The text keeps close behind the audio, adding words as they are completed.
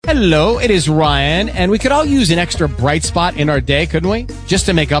Hello, it is Ryan, and we could all use an extra bright spot in our day, couldn't we? Just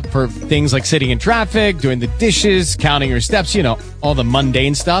to make up for things like sitting in traffic, doing the dishes, counting your steps, you know, all the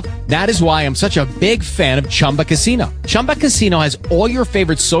mundane stuff. That is why I'm such a big fan of Chumba Casino. Chumba Casino has all your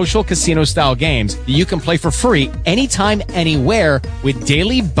favorite social casino-style games that you can play for free anytime, anywhere with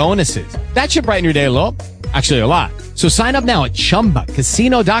daily bonuses. That should brighten your day a little. Actually, a lot. So sign up now at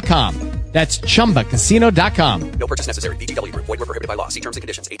ChumbaCasino.com. That's ChumbaCasino.com. No purchase necessary. VGW Group. Void where prohibited by law. See terms and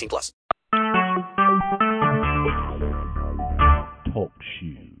conditions. 18+. Talk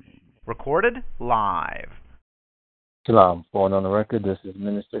shoes. Recorded live. Shalom. Born on the record, this is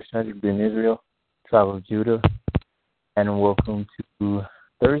Minister Shadrach Ben Israel, Tribe of Judah, and welcome to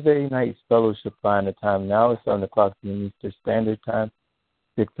Thursday night's fellowship line. The time now is 7 o'clock p.m. Eastern Standard Time,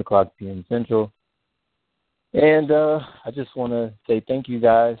 6 o'clock p.m. Central. And I just want to say thank you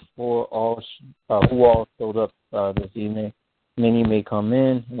guys for all who all showed up this evening. Many may come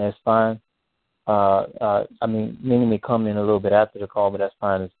in, and that's fine. Many may come in a little bit after the call, but that's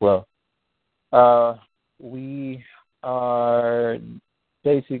fine as well. We are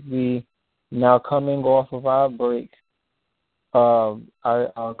basically now coming off of our break,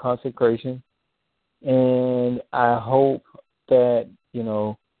 our consecration, and I hope that, you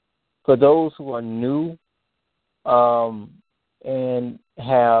know, for those who are new, and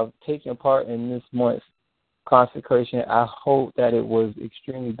have taken part in this month's consecration, I hope that it was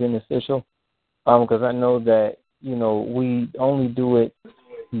extremely beneficial, because I know that, you know, we only do it,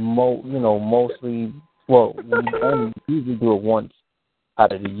 mostly, well, we only usually do it once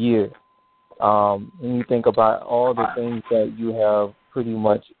out of the year. When you think about all the things that you have pretty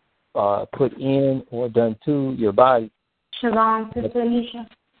much put in or done to your body. Shalom, Sister Anisha.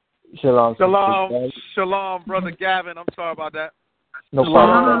 Shalom. Shalom, Brother Gavin. I'm sorry about that. No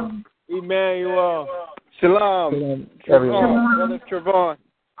problem. Emmanuel. Shalom. Everyone. Brother Trevon.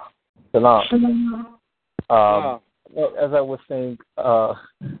 Shalom. Shalom. As I was saying,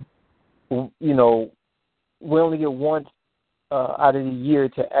 you know, we only get once out of the year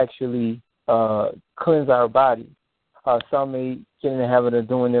to actually cleanse our body. Some may get in the habit of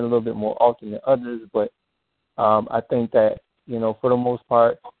doing it a little bit more often than others, but I think that, you know, for the most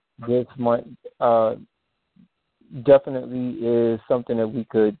part, this month definitely is something that we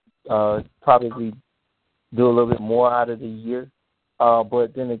could probably do a little bit more out of the year.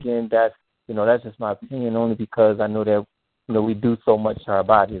 But then again, that's just my opinion, only because I know that, you know, we do so much to our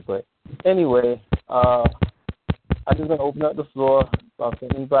bodies. But anyway, I'm just going to open up the floor for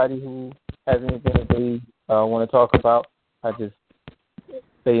anybody who has anything that they want to talk about. I just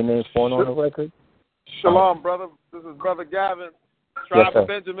say your name for on the record. Shalom, brother. This is Brother Gavin. Tribe of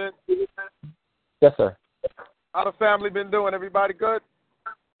Benjamin. Yes, sir. How the family been doing? Everybody good?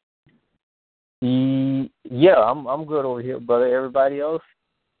 Yeah, I'm good over here, brother. Everybody else?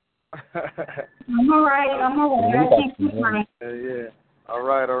 I'm all right. I can't complain. Yeah. All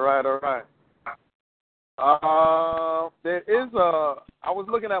right. There is I was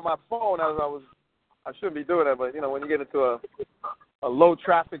looking at my phone as I shouldn't be doing that, but, you know, when you get into a low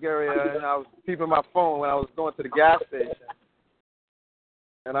traffic area, and I was keeping my phone when I was going to the gas station.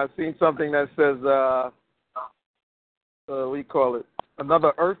 And I've seen something that says, what do you call it?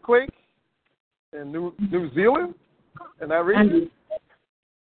 Another earthquake in New Zealand, in that region.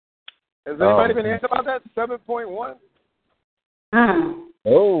 Has anybody been hearing about that? 7.1?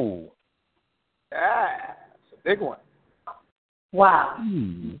 Oh. Yeah, it's a big one. Wow.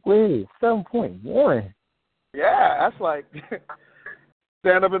 Wait, 7.1? Yeah, that's like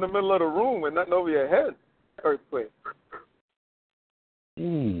stand up in the middle of the room with nothing over your head. Earthquake.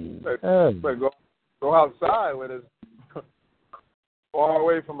 But go outside when it's far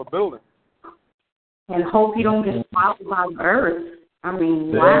away from a building. And hope you don't get swallowed by the earth. I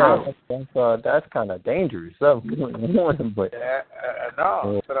mean, wow. That's kind of dangerous. But no, that's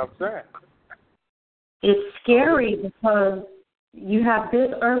what I'm saying. It's scary because you have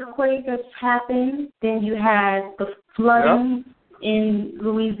this earthquake that's happened, then you had the flooding in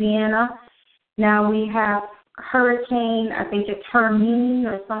Louisiana. Now we have hurricane, I think it's Hermine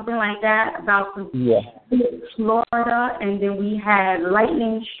or something like that, about Florida, and then we had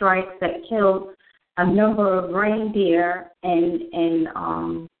lightning strikes that killed a number of reindeer and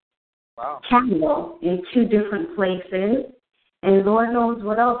cattle in 2 different places, and Lord knows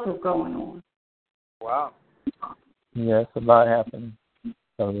what else is going on. Wow. Yes, a lot happening.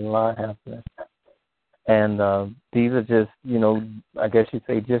 And these are just, you know, I guess you'd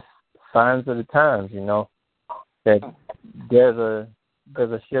say just signs of the times, you know, that there's a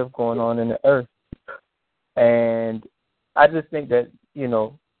shift going on in the earth. And I just think that, you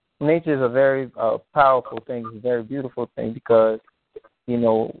know, nature is a very powerful thing. It's a very beautiful thing because,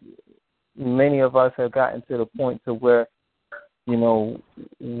 many of us have gotten to the point to where,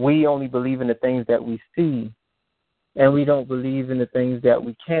 we only believe in the things that we see, and we don't believe in the things that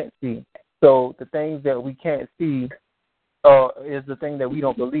we can't see. So the things that we can't see is the thing that we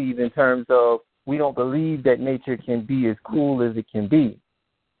don't believe, in terms of we don't believe that nature can be as cool as it can be,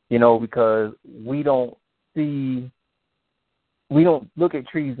 because we don't look at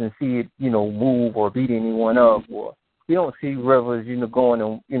trees and see it, move or beat anyone up, or we don't see rivers,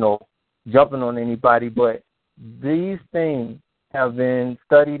 going and, jumping on anybody. But these things have been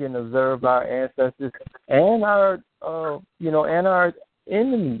studied and observed by our ancestors and our, and our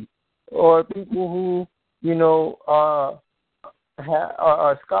enemies, or people who, are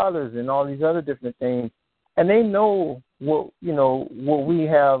scholars and all these other different things, and they know what we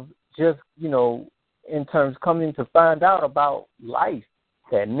have just, in terms coming to find out about life,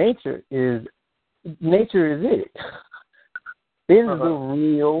 that nature is it. It is the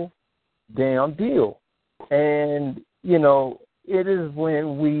real damn deal. And, it is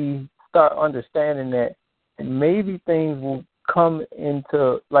when we start understanding that maybe things will come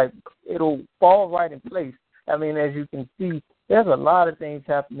into, it'll fall right in place. I mean, as you can see, there's a lot of things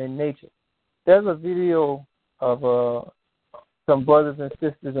happening in nature. There's a video of some brothers and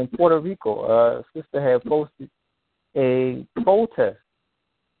sisters in Puerto Rico. A sister had posted a protest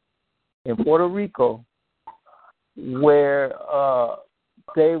in Puerto Rico where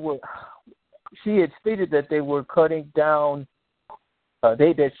she had stated that they were cutting down,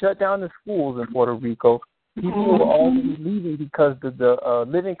 they shut down the schools in Puerto Rico. People were already leaving because of the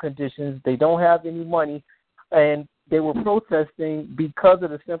living conditions. They don't have any money, and they were protesting because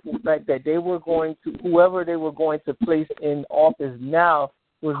of the simple fact that whoever they were going to place in office now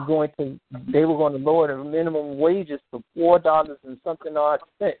they were going to lower the minimum wages to $4 and something odd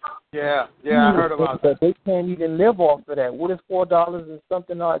cents. Yeah, I heard about that. But they can't even live off of that. What is $4 and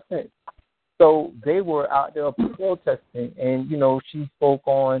something odd cents? So they were out there protesting, and she spoke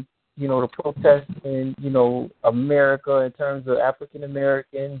on the protest in America in terms of African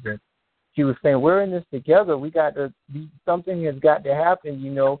Americans, and she was saying, we're in this together. We got to, something has got to happen.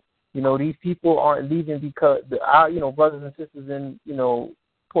 These people aren't leaving because our brothers and sisters in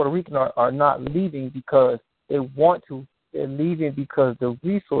Puerto Rican are not leaving because they want to. They're leaving because the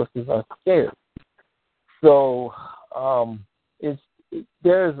resources are scarce. So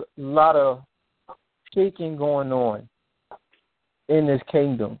there's a lot of shaking going on in this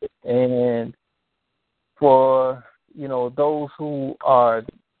kingdom, and for those who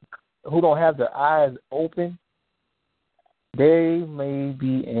don't have their eyes open, they may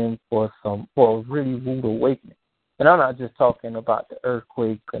be in for a really rude awakening. And I'm not just talking about the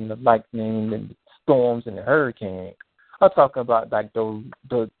earthquake and the lightning and the storms and the hurricanes. I'm talking about I'm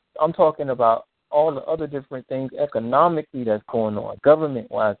talking about all the other different things economically that's going on,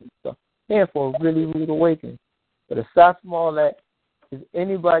 government-wise and stuff. And for a really rude awakening. But aside from all that, does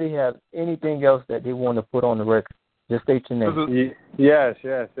anybody have anything else that they want to put on the record? Just state your name. Yes.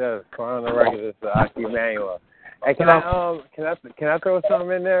 On the record, it's Aki Manuel. Hey, can I throw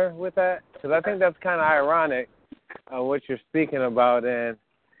something in there with that? Because I think that's kind of ironic, what you're speaking about. And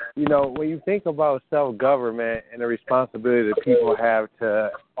when you think about self-government and the responsibility that people have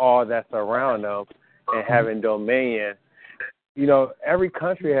to all that's around them and having dominion, every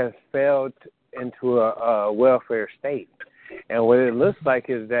country has failed into a welfare state. And what it looks like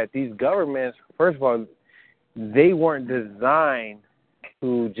is that these governments, first of all, they weren't designed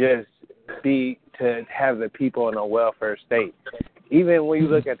to just to have the people in a welfare state. Even when you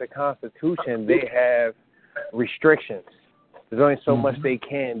look at the Constitution, they have restrictions. There's only so much they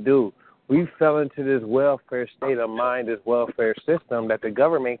can do. We fell into this welfare state of mind, this welfare system, that the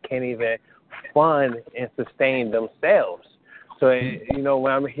government can't even fund and sustain themselves. So,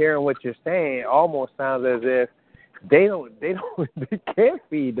 when I'm hearing what you're saying, it almost sounds as if they can't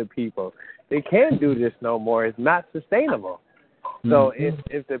feed the people. They can't do this no more. It's not sustainable. So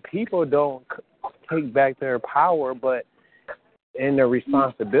if the people don't take back their power, but in their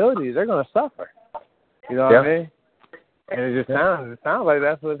responsibilities, they're going to suffer. You know what I mean? And it sounds like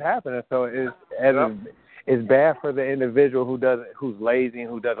that's what's happening. So it's bad for the individual who's lazy and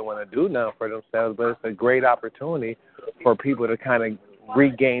who doesn't want to do nothing for themselves, but it's a great opportunity for people to kind of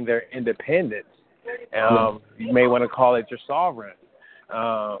regain their independence. You may want to call it your sovereign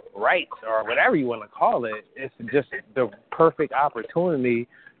rights or whatever you want to call it. It's just the perfect opportunity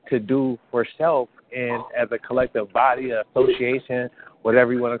to do for self and as a collective body, association,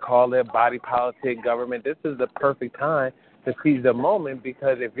 whatever you want to call it, body politic, government. This is the perfect time to seize the moment,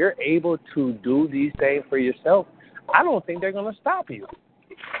 because if you're able to do these things for yourself, I don't think they're going to stop you.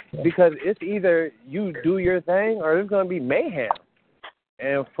 Because it's either you do your thing or there's going to be mayhem.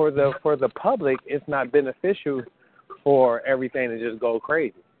 and for the public, it's not beneficial for everything to just go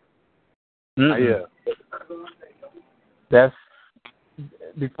crazy. Yeah. That's,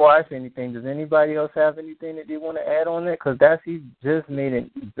 before I say anything, does anybody else have anything that they want to add on that? Because he just made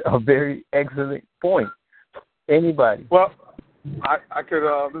a very excellent point. Anybody? Well, I could.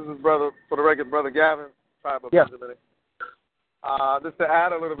 This is brother, for the record, Brother Gavin, Tribe of Benjamin. Just to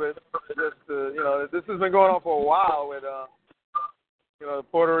add a little bit, this has been going on for a while with the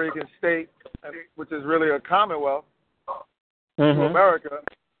Puerto Rican state, which is really a commonwealth to America.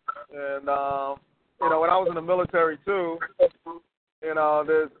 And when I was in the military too,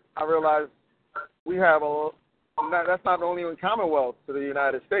 I realized we have that's not only in Commonwealth to the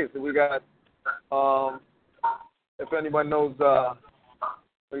United States. We got, if anyone knows,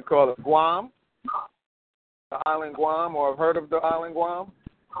 we call it Guam, the island Guam, or have heard of the island Guam.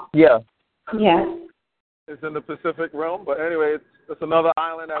 Yeah. Yes. It's in the Pacific realm, but anyway, it's another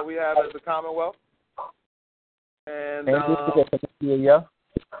island that we have as a Commonwealth. And yeah.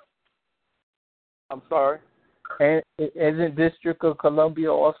 I'm sorry. And isn't District of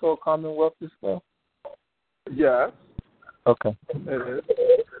Columbia also a Commonwealth as well? Yes. Okay. It is.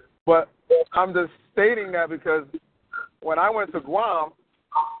 But I'm just stating that because when I went to Guam,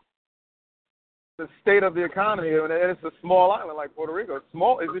 the state of the economy, and it's a small island like Puerto Rico.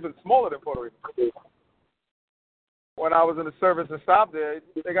 It's even smaller than Puerto Rico. When I was in the service and stopped there,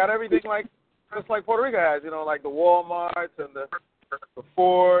 they got everything just like Puerto Rico has, like the Walmarts and the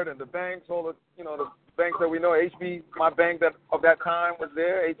Ford and the banks, all the the banks that we know. HB, my bank of that time was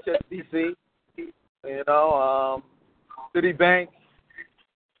there, HSBC, Citibank,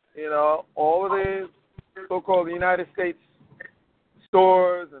 all of the so-called United States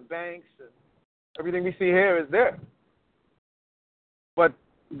stores and banks and everything we see here is there. But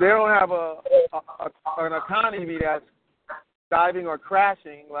they don't have an economy that's diving or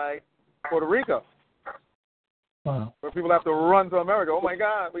crashing like Puerto Rico. Wow. Where people have to run to America. Oh my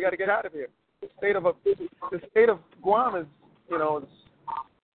God, we got to get out of here. The state of Guam is, is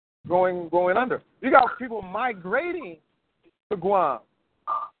going under. You got people migrating to Guam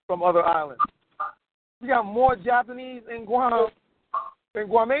from other islands. You got more Japanese in Guam than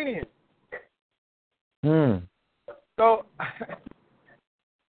Guamanians. So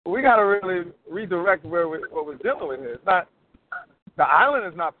we got to really redirect what we're dealing with here. It's not, the island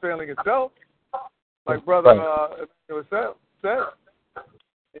is not failing itself, like Brother said.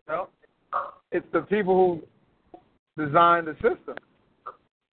 It's the people who designed the system.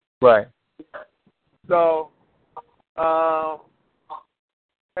 Right. So,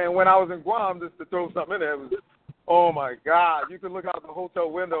 and when I was in Guam, just to throw something in there, it was, oh my God, you can look out the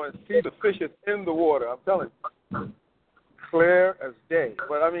hotel window and see the fishes in the water. I'm telling you, clear as day.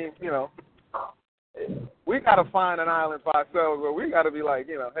 But I mean, we got to find an island for ourselves where we got to be like,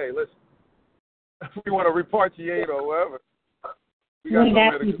 hey, listen, if we want to repatriate or whatever, we got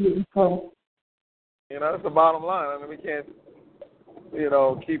somewhere to go. That's the bottom line. I mean, we can't,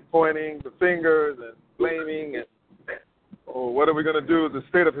 keep pointing the fingers and blaming and, what are we going to do with the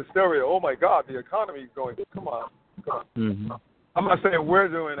state of hysteria? Oh, my God, the economy is going. Come on. Mm-hmm. I'm not saying we're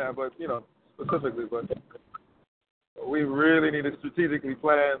doing that, but, specifically. But we really need to strategically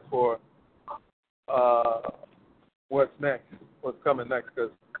plan for what's next, what's coming next.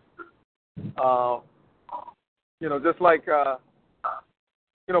 Because, just like,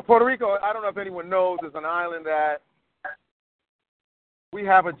 Puerto Rico, I don't know if anyone knows, is an island that we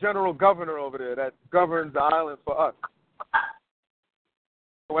have a general governor over there that governs the island for us.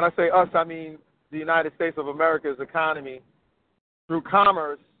 When I say us, I mean the United States of America's economy through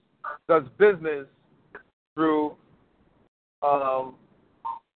commerce does business through,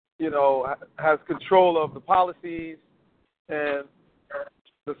 has control of the policies and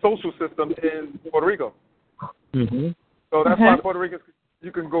the social system in Puerto Rico. Mm-hmm. So that's why Puerto Ricans,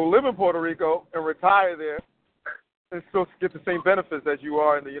 you can go live in Puerto Rico and retire there and still get the same benefits as you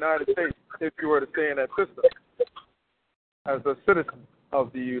are in the United States if you were to stay in that system as a citizen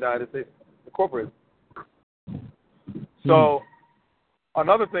of the United States, incorporated. So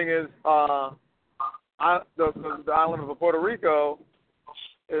another thing is the island of Puerto Rico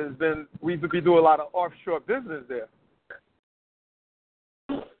we do a lot of offshore business there.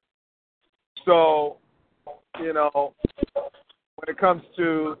 So, when it comes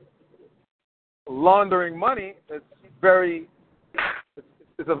to laundering money, it's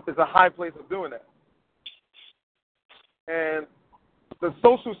a high place of doing that. And the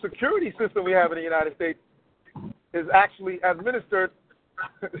Social Security system we have in the United States is actually administered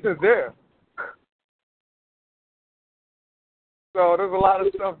there. So there's a lot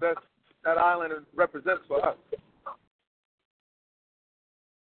of stuff that island represents for us.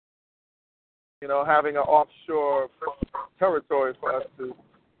 having an offshore territory for us to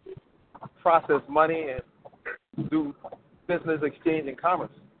process money and do business exchange and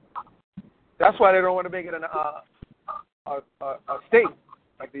commerce. That's why they don't want to make it a state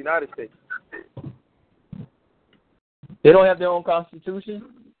like the United States. They don't have their own constitution,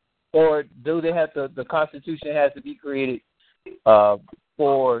 or do they have the Constitution has to be created or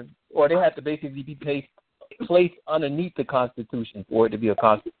they have to basically be placed underneath the Constitution for it to be a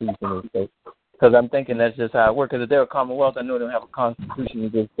constitutional state? Because I'm thinking that's just how it works. Because if they're a Commonwealth, I know they don't have a Constitution.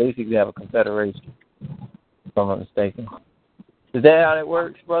 They just basically have a confederation, if I'm not mistaken. Is that how it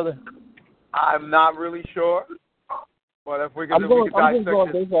works, brother? I'm not really sure. But if we can, I'm just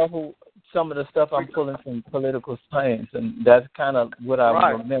going based off of some of the stuff I'm pulling from political science, and that's kind of what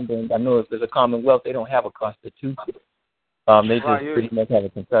I'm remembering. I know if there's a Commonwealth, they don't have a constitution. They just pretty much have a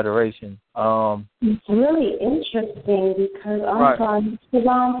confederation. It's really interesting because I'm trying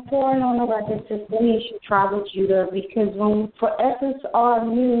to pouring on the record to finish Tribal Judah, because for SSR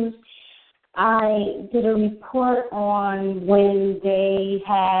News, I did a report on when they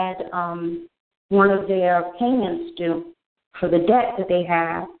had one of their payments due for the debt that they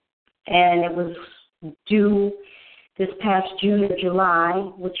have, and it was due this past June or July,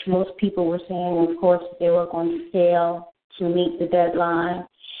 which most people were saying, of course, they were going to fail to meet the deadline.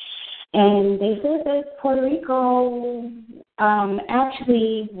 And they said that Puerto Rico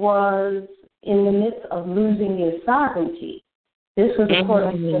actually was in the midst of losing its sovereignty. This was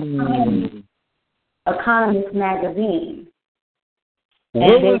according to Economist magazine.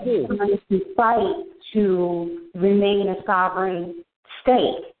 And they were trying to fight to remain a sovereign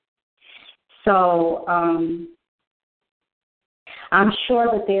state. So I'm sure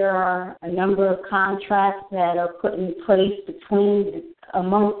that there are a number of contracts that are put in place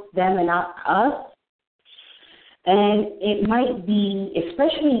amongst them and us. And it might be,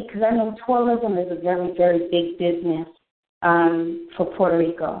 especially because I know tourism is a very, very big business for Puerto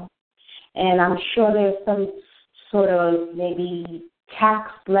Rico. And I'm sure there's some sort of maybe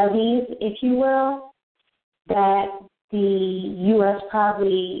tax levies, if you will, that the U.S.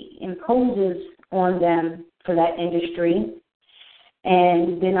 probably imposes on them for that industry.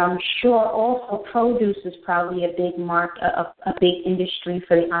 And then I'm sure also produce is probably a big a big industry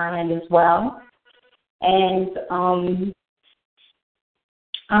for the island as well. And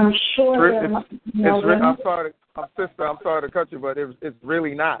I'm sure I'm sorry to cut you, but it's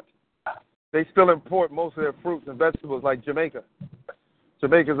really not. They still import most of their fruits and vegetables, like Jamaica.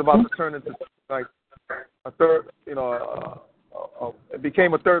 Jamaica's about to turn into like a third, it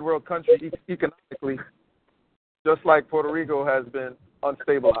became a third world country economically, just like Puerto Rico has been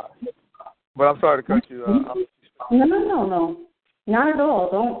unstabilized. But I'm sorry to cut you. No, not at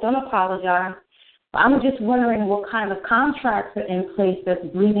all. Don't apologize. I'm just wondering what kind of contracts are in place that's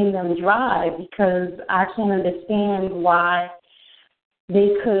bleeding them dry, because I can't understand why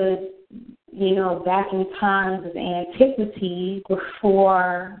they could, back in times of antiquity,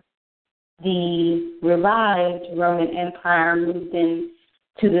 before the revived Roman Empire moved into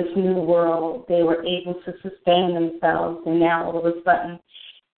this new world, they were able to sustain themselves, and now all of a sudden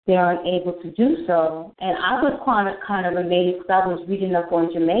they aren't able to do so. And I was kind of amazed because I was reading up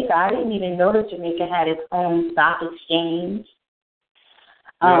on Jamaica. I didn't even know that Jamaica had its own stock exchange.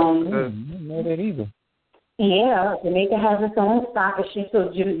 I didn't know that either. Yeah, Jamaica has its own stock exchange.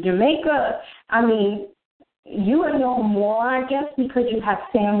 So Jamaica, I mean, you would know more, I guess, because you have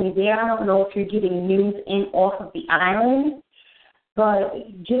family there. I don't know if you're getting news in off of the island, but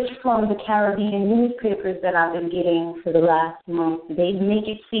just from the Caribbean newspapers that I've been getting for the last month, they make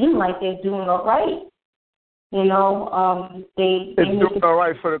it seem like they're doing all right. It's doing all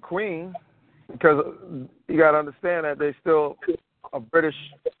right for the Queen, because you got to understand that they're still a British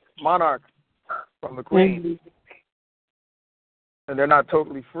monarch from the Queen, and they're not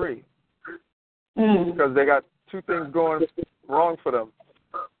totally free, because they got two things going wrong for them.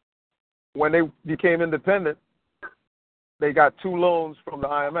 When they became independent, they got 2 loans from the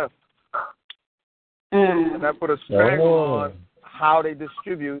IMF, and that put a strangle on how they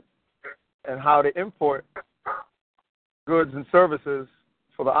distribute and how they import goods and services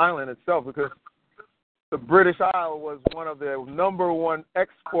for the island itself, because the British Isle was one of the number one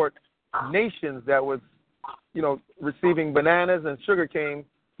export nations that was, receiving bananas and sugarcane,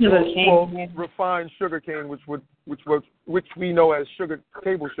 refined sugarcane, which we know as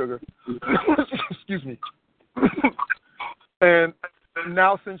table sugar. Excuse me. And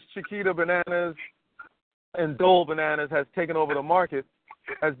now, since Chiquita bananas and Dole bananas has taken over the market,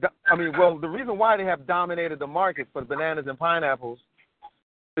 the reason why they have dominated the market for bananas and pineapples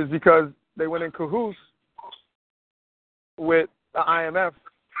is because they went in cahoots with the IMF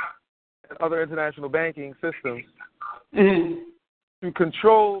and other international banking systems Mm. to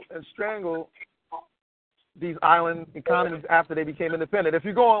control and strangle these island economies after they became independent. If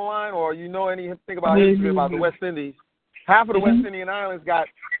you go online or you know anything about history about the West Indies, half of the West Indian islands got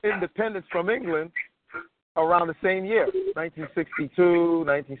independence from England around the same year, 1962,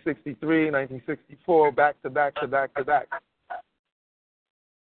 1963, 1964, back to back to back to back.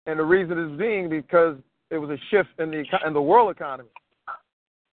 And the reason is being because it was a shift in the world economy.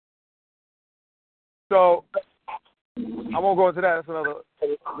 So I won't go into that. That's another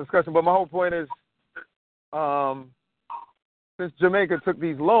discussion. But my whole point is, since Jamaica took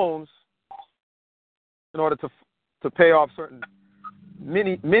these loans in order to pay off certain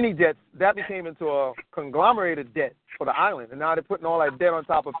mini debts, that became into a conglomerated debt for the island. And now they're putting all that debt on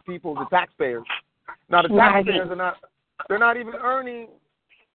top of people, the taxpayers. Now the taxpayers they're not even earning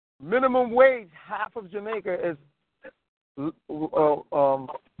minimum wage. Half of Jamaica is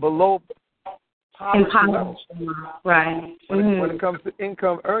below poverty level. Right. When it comes to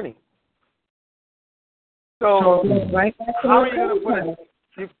income earning. So how are you going to put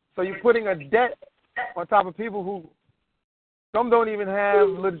it? So you're putting a debt on top of people who some don't even have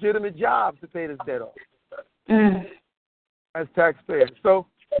legitimate jobs to pay this debt off as taxpayers. So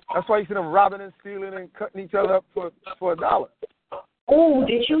that's why you see them robbing and stealing and cutting each other up for $1. Oh,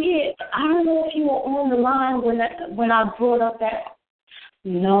 did you hear? I don't know if you were on the line when I brought up that.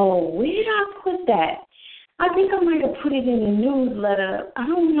 No, where did I put that? I think I might have put it in the newsletter. I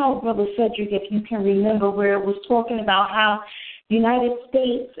don't know, Brother Cedric, if you can remember where it was talking about how the United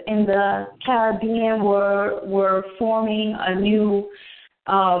States and the Caribbean were forming a new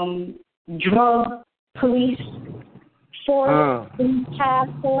drug police force,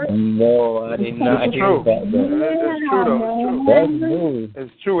 task force. No, I did not hear that. It's true, though. That's new.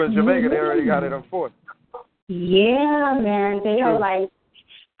 It's true. In Jamaica, they already got it enforced. Yeah, man. They are like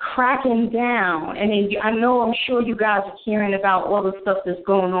cracking down. And then I'm sure you guys are hearing about all the stuff that's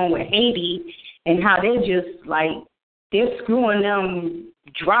going on with Haiti and how they're just like, they're screwing them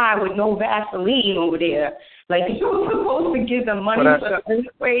dry with no Vaseline over there. Like, they were supposed to give them money for the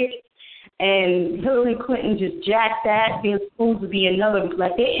earthquake, and Hillary Clinton just jacked that. There's supposed to be another,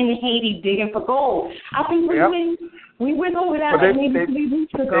 like, they're in Haiti digging for gold. I think we went over that maybe 3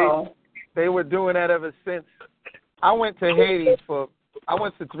 weeks ago. They were doing that ever since. I went to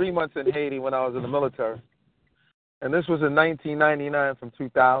 3 months in Haiti when I was in the military. And this was in 1999 from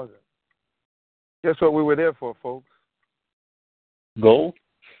 2000. Guess what we were there for, folks? Gold?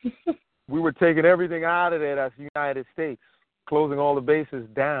 We were taking everything out of there that's the United States, closing all the bases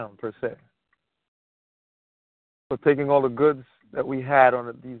down, per se. So taking all the goods that we had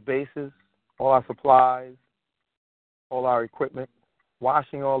on these bases, all our supplies, all our equipment,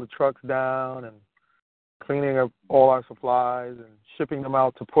 washing all the trucks down and cleaning up all our supplies and shipping them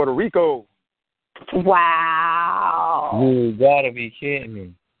out to Puerto Rico. Wow. You gotta be kidding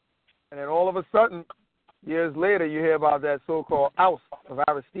me. And then all of a sudden, years later, you hear about that so-called oust of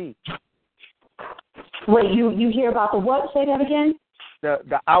Aristide. Wait, you hear about the what? Say that again?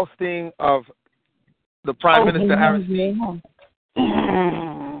 The ousting of the Prime Minister Aristide.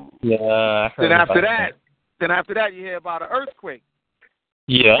 Yeah. Then after that, you hear about an earthquake.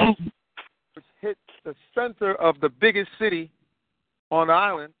 Yeah. Which hit the center of the biggest city on the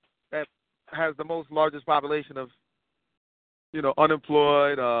island that has the largest population of,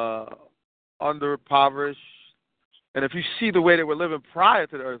 unemployed, underpoverished. And if you see the way they were living prior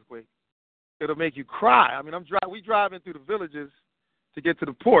to the earthquake, it'll make you cry. I mean, we driving through the villages to get to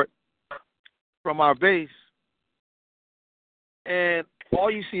the port from our base, and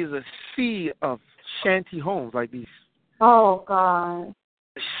all you see is a sea of shanty homes like these. Oh, God.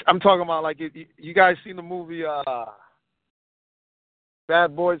 I'm talking about, like, you guys seen the movie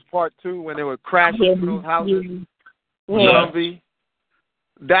Bad Boys Part 2 when they were crashing through those houses? Zombie.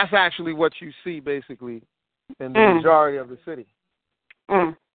 That's actually what you see, basically, in the majority of the city.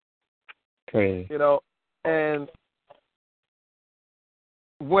 Crazy. And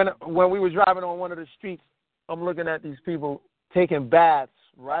when we were driving on one of the streets, I'm looking at these people taking baths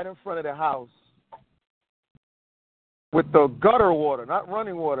right in front of their house with the gutter water, not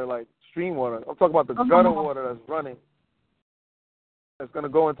running water like stream water. I'm talking about the gutter water that's running, that's going to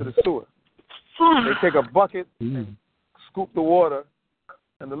go into the sewer. They take a bucket and scoop the water,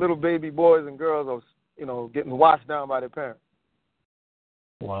 and the little baby boys and girls are, getting washed down by their parents.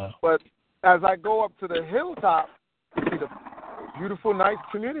 Wow. But as I go up to the hilltop, you see the beautiful, nice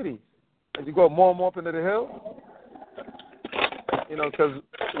communities. As you go more and more up into the hill, because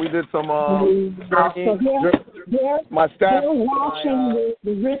we did some my staff. They're washing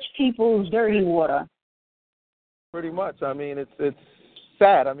the rich people's dirty water. Pretty much. I mean, it's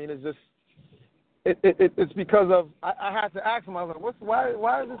sad. I mean, it's just it's because of I had to ask them. I was like, why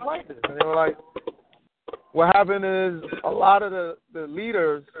is this like this? And they were like, what happened is a lot of the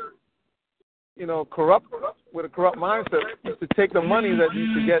leaders, corrupt with a corrupt mindset, used to take the money that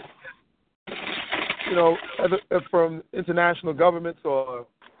used to get, from international governments or,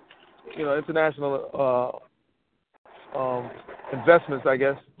 international investments, I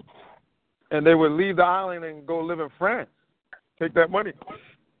guess, and they would leave the island and go live in France, take that money,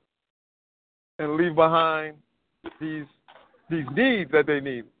 and leave behind these needs that they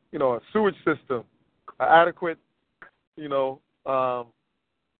need, a sewage system, an adequate, what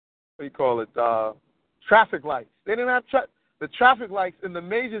do you call it, traffic lights. They didn't have the traffic lights in the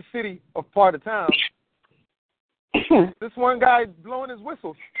major city of part of town. This one guy blowing his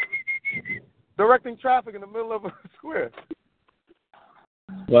whistle, directing traffic in the middle of a square.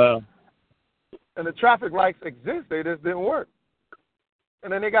 Wow. And the traffic lights exist, they just didn't work.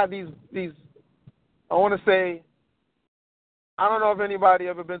 And then they got these I want to say, I don't know if anybody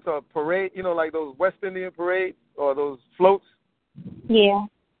ever been to a parade, like those West Indian parades or those floats. Yeah.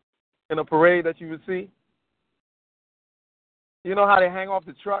 In a parade that you would see. You know how they hang off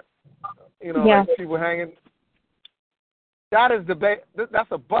the truck? Like people hanging. That is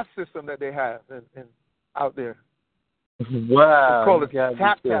that's a bus system that they have in out there. Wow. It's called a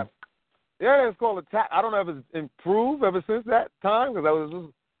tap. Yeah, it's called a tap. I don't know if it's improved ever since that time,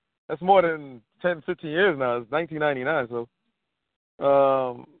 because that's more than 10, 15 years now. It's 1999,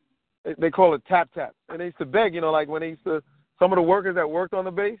 so they call it tap. And they used to beg, like when they used to, some of the workers that worked on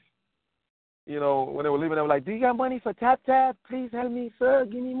the base, when they were leaving, they were like, do you got money for tap? Please help me, sir.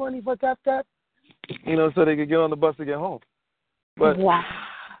 Give me money for tap. So they could get on the bus to get home. But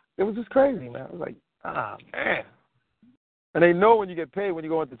it was just crazy, man. I was like, man. And they know when you get paid when you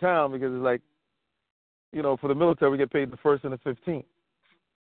go into town, because it's like, for the military, we get paid the 1st and the 15th.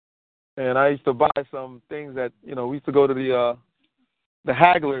 And I used to buy some things that, we used to go to the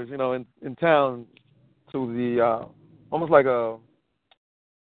hagglers, in town, to the, almost like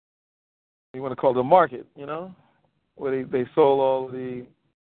you want to call it a market, where they sold all the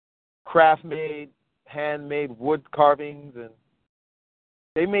craft-made, handmade wood carvings, and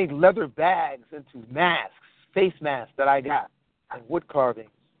they made leather bags into masks, face masks that I got, and wood carvings.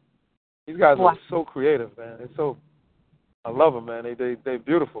 These guys are so creative, man. I love them, man. They're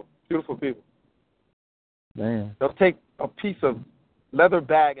beautiful, beautiful people. Man. They'll take a piece of leather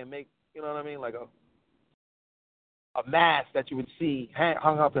bag and make, like a mask that you would see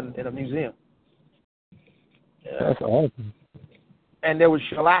hung up in a museum. Yeah. That's awesome. And they would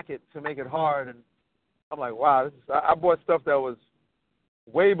shellac it to make it hard, and I'm like, wow. I bought stuff that was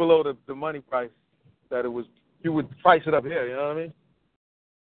way below the money price that it was. You would price it up here, you know what I mean?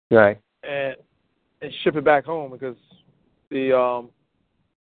 Right. And ship it back home, because the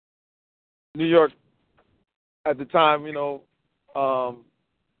New York at the time, New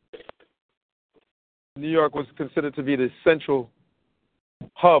York was considered to be the central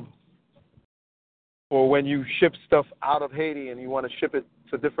hub for when you ship stuff out of Haiti and you want to ship it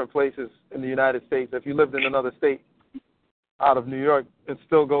to different places in the United States. If you lived in another state out of New York, it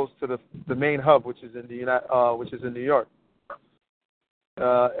still goes to the main hub, which is in New York.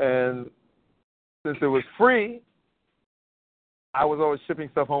 And since it was free, I was always shipping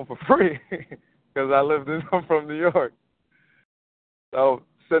stuff home for free because I lived from New York. So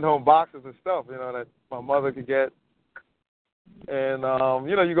send home boxes and stuff, that my mother could get. And,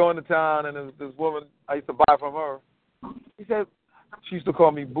 you go into town, and there's this woman I used to buy from her. She used to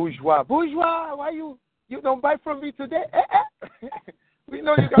call me bourgeois. Bourgeois, why you don't buy from me today? We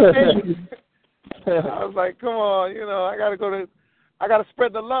know you got babies. I was like, come on, I got to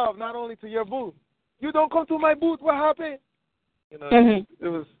spread the love, not only to your booth. You don't come to my booth, what happened? It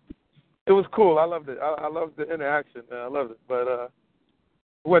was cool. I loved it. I loved the interaction. I loved it. But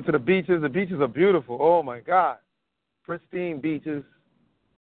we went to the beaches. The beaches are beautiful. Oh, my God. Pristine beaches.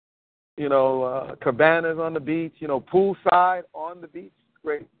 Cabanas on the beach. Poolside on the beach.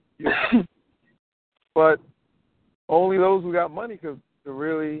 Great. Beautiful. But only those who got money could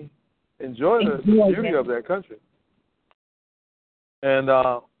really enjoy the beauty of their country. And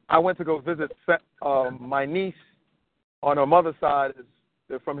I went to go visit my niece on her mother's side.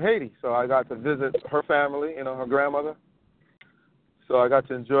 They're from Haiti, so I got to visit her family, her grandmother. So I got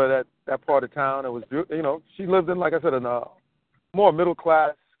to enjoy that part of town. It was, she lived in, like I said, in a more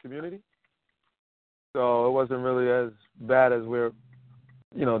middle-class community. So it wasn't really as bad as we're,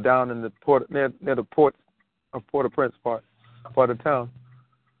 down in the port, near the port of Port-au-Prince part of town.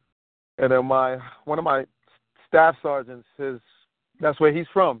 And then one of my staff sergeants, that's where he's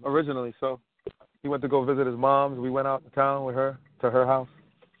from originally. So he went to go visit his mom's. We went out in town with her to her house.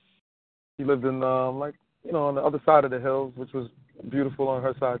 She lived in on the other side of the hills, which was beautiful on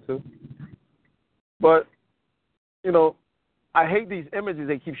her side too. But I hate these images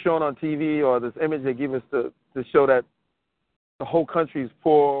they keep showing on TV, or this image they give us to show that the whole country is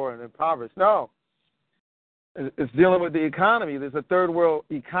poor and impoverished. No. It's dealing with the economy. There's a third world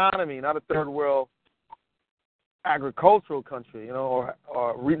economy, not a third world agricultural country, or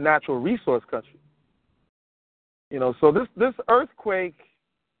natural resource country. So this earthquake,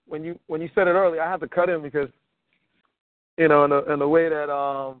 when you said it earlier, I have to cut in because, in the way that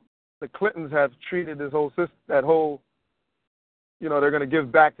the Clintons have treated this whole system, that whole, they're going to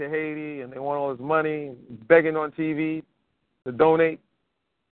give back to Haiti and they want all this money, begging on TV to donate.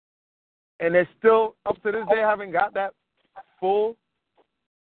 And they're still, up to this day, haven't got that full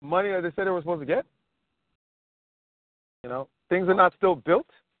money that they said they were supposed to get. Things are not still built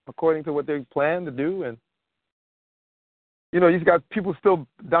according to what they planned to do. And, you've got people still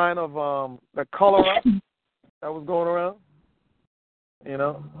dying of the cholera that was going around.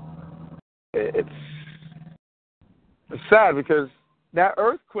 It's sad because that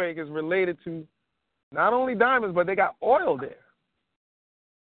earthquake is related to not only diamonds, but they got oil there.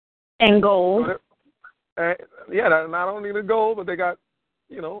 And gold. So not only the gold, but they got,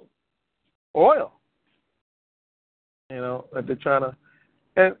 oil. That they're trying to,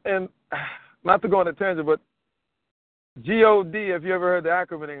 and not to go on a tangent, but GOD, if you ever heard the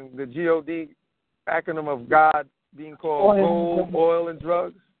acronym, the GOD acronym of God being called gold, oil, and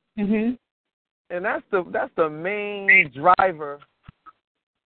drugs. Mm-hmm. And that's the main driver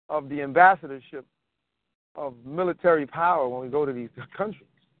of the ambassadorship of military power when we go to these countries,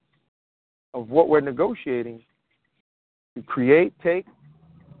 of what we're negotiating to create, take,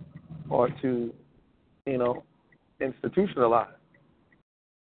 or to, institutionalize.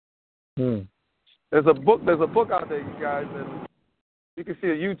 There's a book out there, you guys, and you can see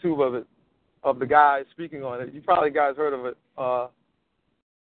a YouTube of it, of the guy speaking on it. You probably guys heard of it.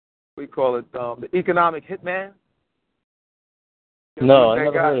 We call it the Economic Hitman. No, I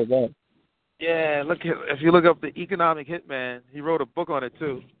never heard of that. Yeah, if you look up the Economic Hitman, he wrote a book on it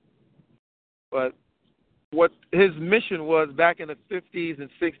too. But what his mission was back in the 50s and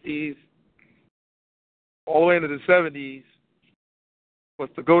 60s, all the way into the 70s, was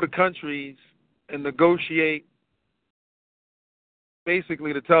to go to countries and negotiate,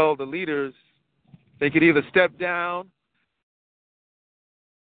 basically to tell the leaders they could either step down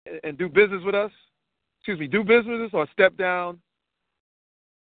and do business with us, or step down,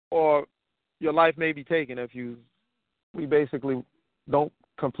 or your life may be taken if we basically don't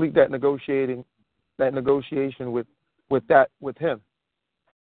complete that negotiation with him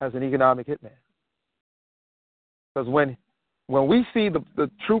as an economic hitman. Because when we see the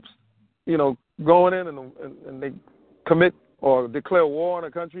troops, going in and they commit or declare war on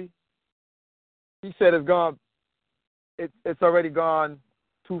a country, he said it's already gone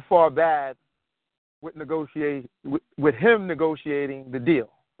too far bad with him negotiating the deal,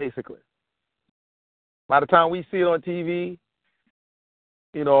 basically. By the time we see it on TV,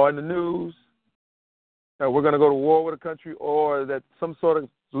 or in the news, that we're going to go to war with a country, or that some sort of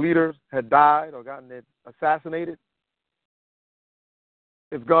leader had died or gotten assassinated,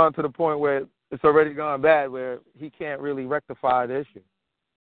 it's gone to the point where it's already gone bad, where he can't really rectify the issue.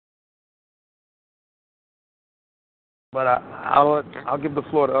 But I'll give the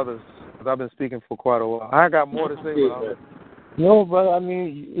floor to others, because I've been speaking for quite a while. I got more to say, but no, brother. I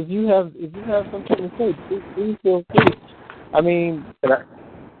mean, if you have something to say, please feel free. I mean,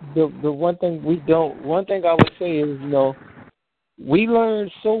 the one thing I would say is, we learn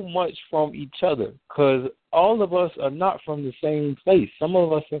so much from each other, because all of us are not from the same place. Some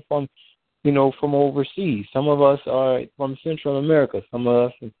of us are from overseas. Some of us are from Central America. Some of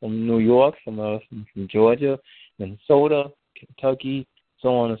us are from New York. Some of us are from Georgia, Minnesota, Kentucky,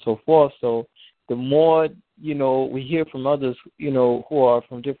 so on and so forth. So the more, we hear from others, who are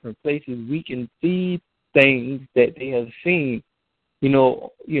from different places, we can see things that they have seen,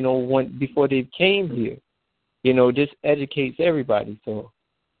 before they came here. This educates everybody. So,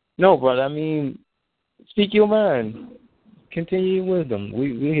 no, brother, I mean, speak your mind. Continue your wisdom.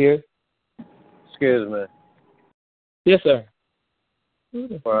 We're here. Excuse me. Yes, sir.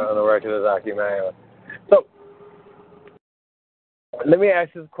 For on the record as Aki Manuel. So, let me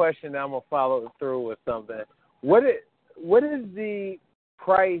ask this question, and I'm going to follow through with something. What is the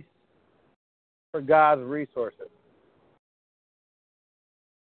price for God's resources?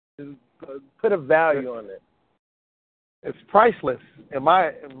 Put a value on it. it's priceless in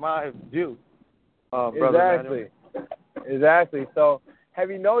my view, brother. Exactly. So have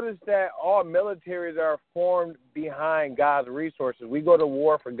you noticed that all militaries are formed behind God's resources? We go to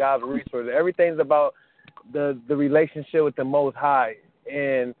war for God's resources. Everything's about the relationship with the Most High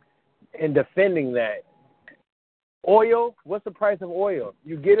and defending that. Oil, what's the price of oil?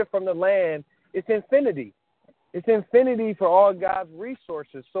 You get it from the land. It's infinity. It's infinity for all God's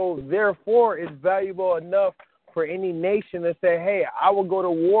resources. So, therefore, it's valuable enough for any nation to say, hey, I will go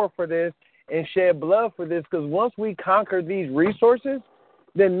to war for this and shed blood for this, because once we conquer these resources,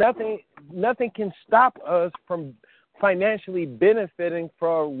 then nothing can stop us from financially benefiting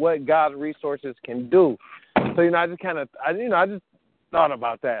from what God's resources can do. So, I just thought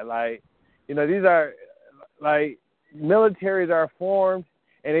about that. Like, these are, like, militaries are formed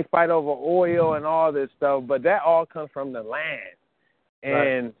and they fight over oil and all this stuff, but that all comes from the land.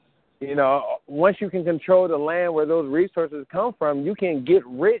 And, once you can control the land where those resources come from, you can get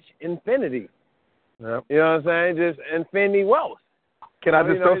rich infinity. Yep. You know what I'm saying? Just infinity wealth. Can I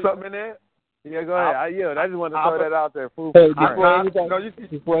just throw something in there? Yeah, go ahead. I just wanted to throw that out there.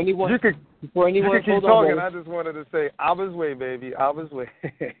 Before anyone you can keep talking. I just wanted to say, Abba's way, baby. Abba's way.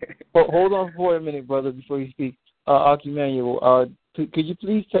 Hold on for a minute, brother, before you speak. Aki Manuel, could you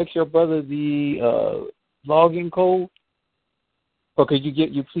please text your brother the login code? Or could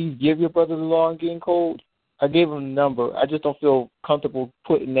you please give your brother the login code? I gave him the number. I just don't feel comfortable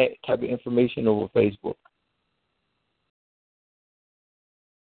putting that type of information over Facebook.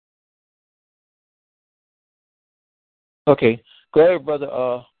 Okay. Go ahead, brother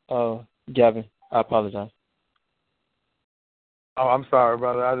Gavin. I apologize. Oh, I'm sorry,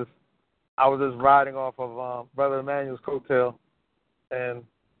 brother. I was just riding off of Brother Emmanuel's coattail, and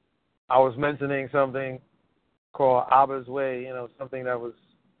I was mentioning something called Abba's Way, something that was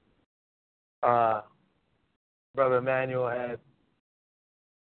Brother Emmanuel had,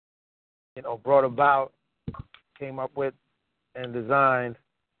 brought about, came up with, and designed.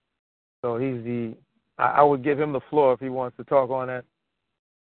 So I would give him the floor if he wants to talk on that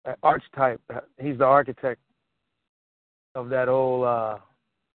archetype. He's the architect of that whole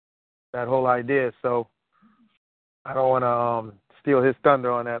idea. So I don't want to steal his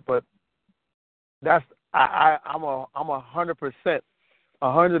thunder on that, but I'm 100%,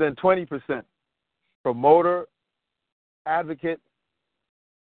 120% promoter, advocate,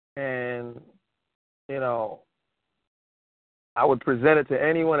 and I would present it to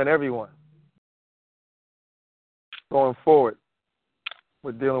anyone and everyone going forward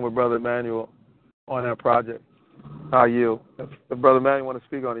with dealing with Brother Emmanuel on that project. How you? If Brother Emmanuel want to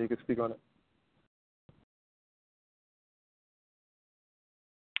speak on it, you can speak on it.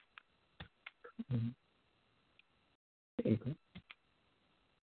 Mm-hmm.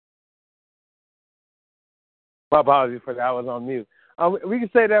 My apologies for that. I was on mute. We can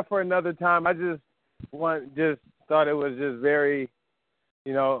say that for another time. I just thought it was just very,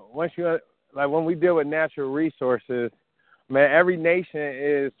 once you, like when we deal with natural resources, man, every nation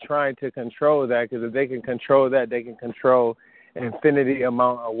is trying to control that, because if they can control that, they can control an infinity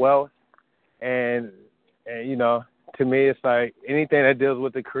amount of wealth. And to me, it's like anything that deals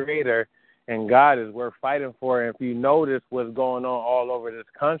with the Creator and God is worth fighting for. And if you notice what's going on all over this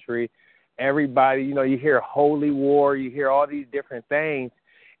country, everybody, you hear holy war, you hear all these different things,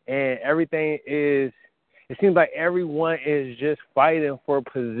 and everything is, it seems like everyone is just fighting for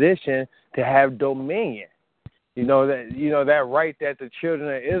position to have dominion. That right that the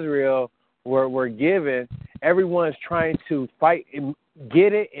children of Israel were given, everyone's trying to fight and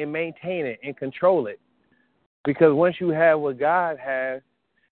get it and maintain it and control it. Because once you have what God has,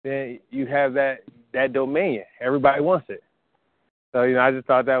 then you have that dominion. Everybody wants it. So, I just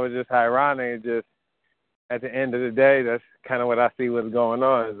thought that was just ironic. Just at the end of the day, that's kind of what I see what's going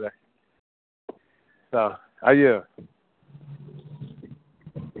on. So, are you?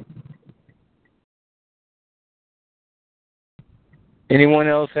 Anyone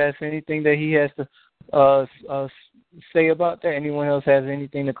else has anything that he has to say about that? Anyone else has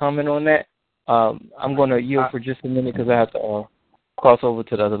anything to comment on that? I'm going to yield for just a minute because I have to cross over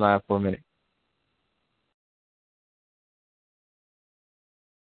to the other line for a minute.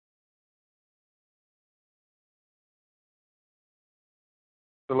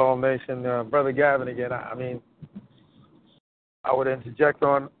 Shalom Nation, Brother Gavin again. I would interject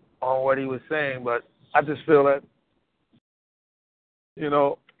on what he was saying, but I just feel that,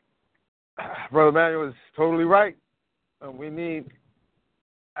 Brother Emmanuel is totally right. And we need,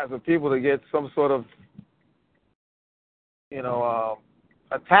 as a people, to get some sort of,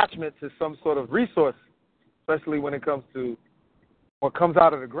 attachment to some sort of resource, especially when it comes to what comes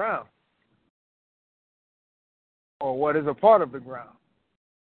out of the ground or what is a part of the ground.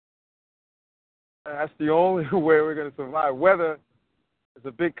 And that's the only way we're going to survive. Whether there's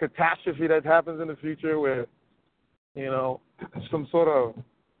a big catastrophe that happens in the future where, some sort of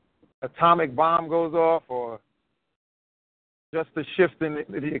atomic bomb goes off, or just a shift in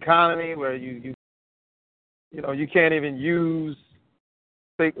the economy where you can't even use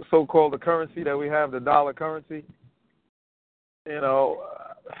so-called the currency that we have, the dollar currency.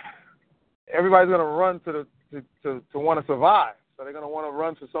 Everybody's going to run to want to survive. So they're going to want to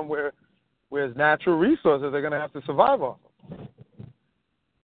run to somewhere where there's natural resources they're going to have to survive off of.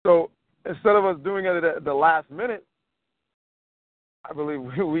 So instead of us doing it at the last minute, I believe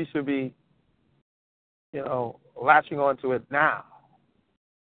we should be, latching onto it now.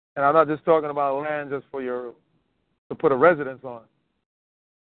 And I'm not just talking about land just to put a residence on.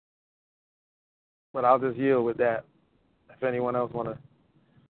 But I'll just yield with that. If anyone else want to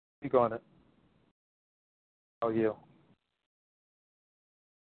speak on it, I'll yield.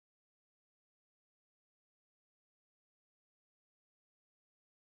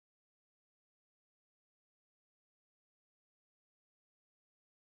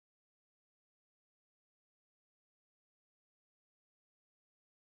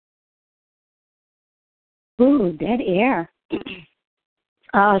 Ooh, dead air.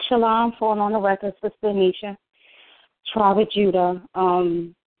 Shalom, falling on the record, Sister Anisha, Tribe of Judah.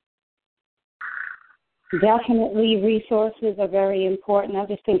 Definitely resources are very important. I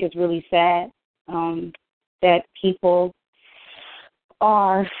just think it's really sad that people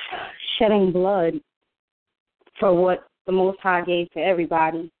are shedding blood for what the Most High gave to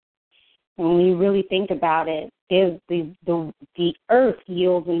everybody. And when you really think about it, the earth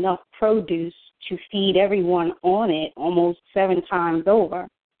yields enough produce to feed everyone on it almost 7 times over.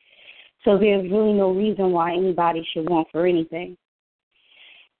 So there's really no reason why anybody should want for anything.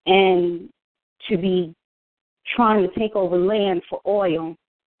 And to be trying to take over land for oil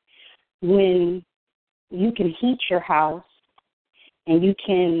when you can heat your house and you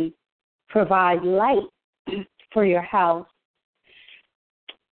can provide light for your house,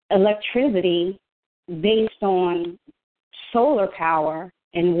 electricity based on solar power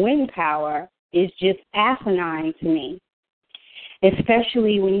and wind power is just asinine to me,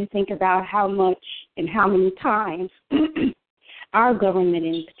 especially when you think about how much and how many times our government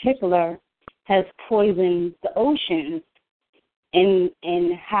in particular has poisoned the oceans and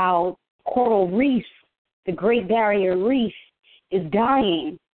how coral reefs, the Great Barrier Reef, is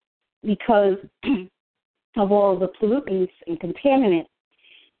dying because of all the pollutants and contaminants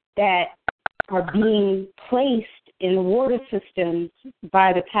that are being placed in the water systems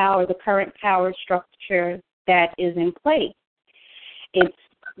by the current power structure that is in place. It's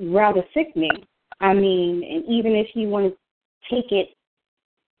rather sickening. I mean, and even if you want to take it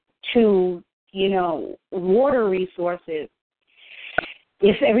to, water resources,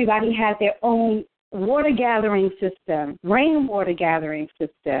 if everybody had their own water gathering system, rainwater gathering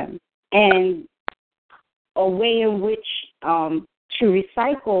system, and a way in which to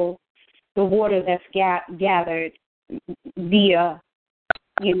recycle the water that's gathered via,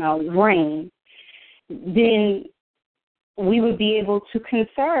 rain, then we would be able to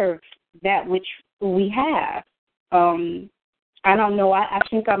conserve that which we have. I don't know. I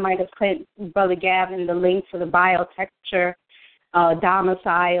think I might have sent Brother Gavin the link for the biotexture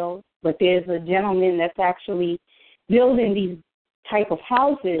domicile, but there's a gentleman that's actually building these type of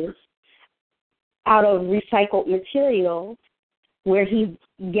houses out of recycled materials where he's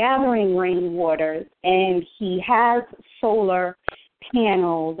gathering rainwater, and he has solar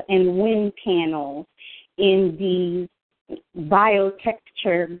panels and wind panels in these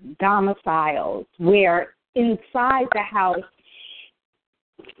biotexture domiciles where inside the house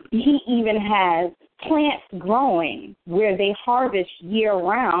he even has plants growing where they harvest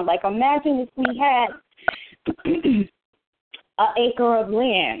year-round. Like, imagine if we had an acre of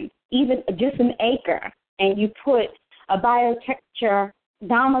land, even just an acre, and you put a biotexture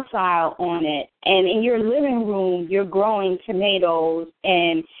domicile on it, and in your living room you're growing tomatoes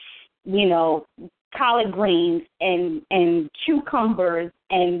and, collard greens and cucumbers,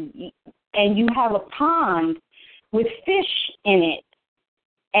 and you have a pond with fish in it,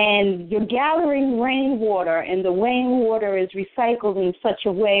 and you're gathering rainwater, and the rainwater is recycled in such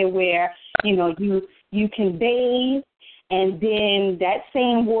a way where, you can bathe, and then that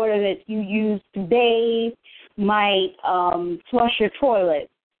same water that you use to bathe might flush your toilet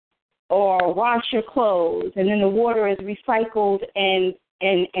or wash your clothes, and then the water is recycled and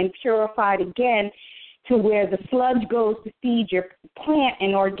purified again to where the sludge goes to feed your plant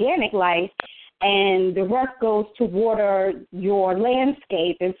and organic life, and the rest goes to water your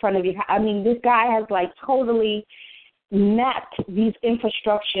landscape in front of you. I mean, this guy has totally mapped these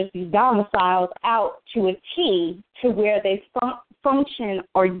infrastructures, these domiciles out to a T, to where they function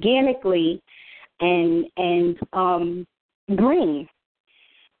organically and green.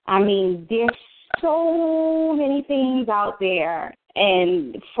 I mean, there's so many things out there,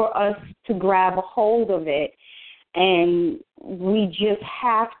 and for us to grab a hold of it, and we just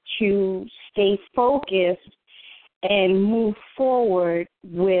have to stay focused and move forward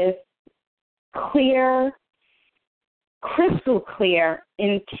with clear, crystal clear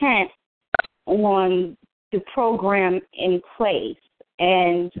intent on the program in place.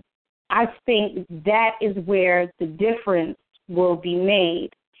 And I think that is where the difference will be made.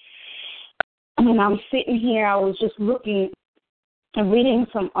 When I'm sitting here, I was just looking and reading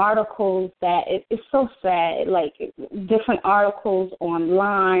some articles that it's so sad, like different articles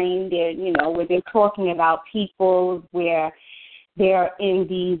online, where they're talking about people where they're in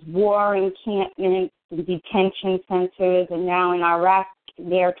these war encampments and detention centers, and now in Iraq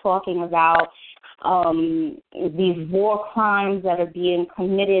they're talking about these war crimes that are being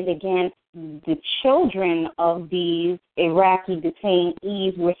committed against the children of these Iraqi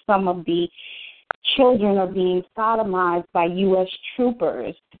detainees, where some of the children are being sodomized by U.S.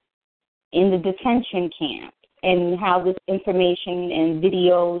 troopers in the detention camp, and how this information and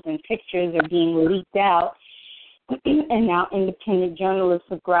videos and pictures are being leaked out. And now independent journalists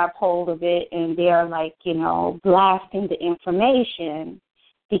have grabbed hold of it, and they're blasting the information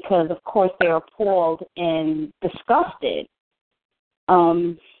because, of course, they're appalled and disgusted.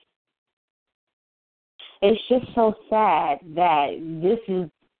 It's just so sad that this is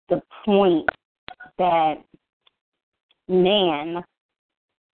the point that man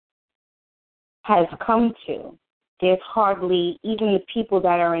has come to. There's hardly, even the people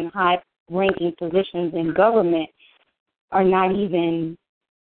that are in high-ranking positions in government are not even,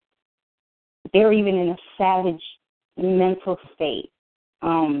 they're even in a savage mental state.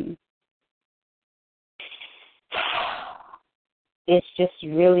 It's just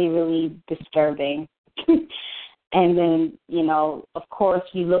really, really disturbing. And then, of course,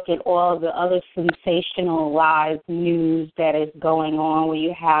 you look at all the other sensationalized news that is going on, where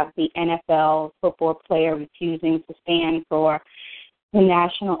you have the NFL football player refusing to stand for the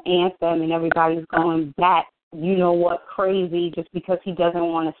national anthem, and everybody's going back, crazy just because he doesn't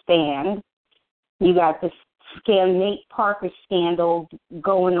want to stand. You got this Nate Parker scandal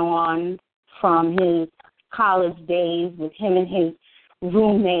going on from his college days with him and his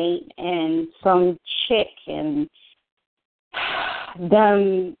roommate and some chick, and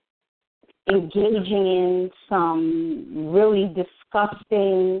them engaging in some really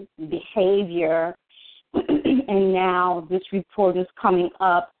disgusting behavior. And now this report is coming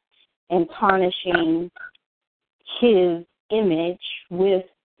up and tarnishing his image with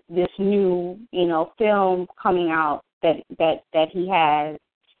this new, film coming out that he has.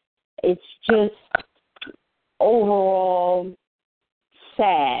 It's just overall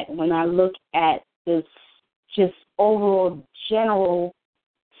sad when I look at this just overall general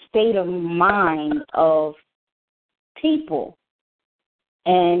state of mind of people.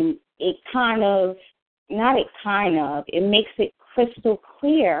 And it makes it crystal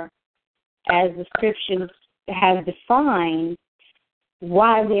clear, as the scriptures have defined,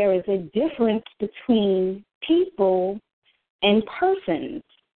 why there is a difference between people and persons.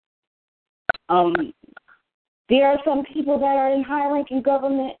 There are some people that are in high-ranking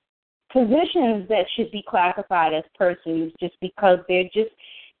government positions that should be classified as persons just because they're just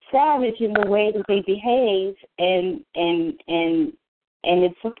savage in the way that they behave, and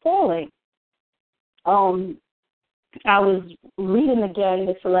it's appalling. I was reading again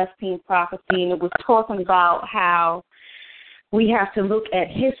the Celestine Prophecy, and it was talking about how we have to look at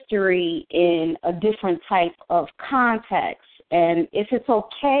history in a different type of context. And if it's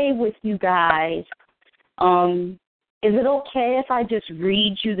okay with you guys, is it okay if I just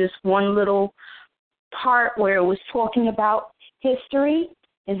read you this one little part where it was talking about history?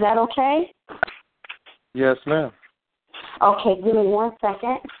 Is that okay? Yes, ma'am. Okay, give me 1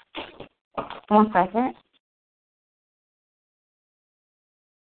 second. 1 second.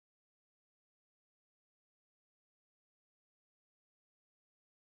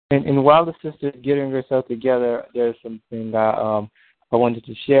 And while the sister is getting herself together, there's something I wanted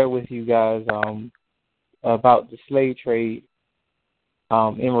to share with you guys about the slave trade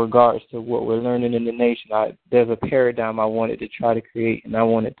in regards to what we're learning in the nation. There's a paradigm I wanted to try to create, and I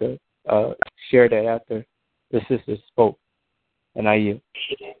wanted to share that after the sister spoke. And I yield.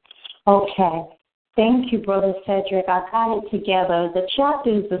 Okay. Thank you, Brother Cedric. I got it together. The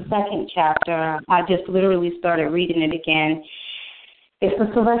chapter is the second chapter. I just literally started reading it again. It's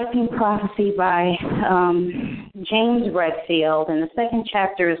the Celestine Prophecy by James Redfield, and the second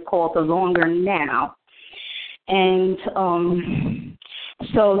chapter is called The Longer Now. And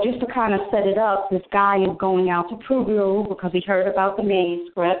So just to kind of set it up, this guy is going out to Peru because he heard about the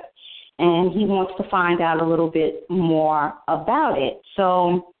manuscript, and he wants to find out a little bit more about it.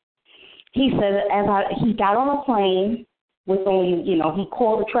 So he said he got on a plane with only, he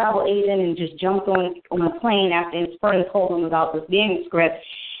called a travel agent and just jumped on a plane after his friend told him about this manuscript.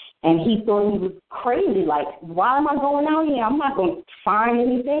 And he thought he was crazy, like, why am I going out here? I'm not going to find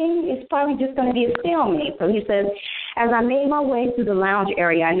anything. It's probably just going to be a stalemate. So he says, as I made my way through the lounge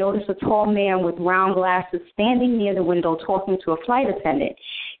area, I noticed a tall man with round glasses standing near the window talking to a flight attendant.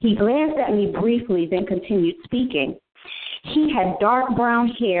 He glanced at me briefly, then continued speaking. He had dark brown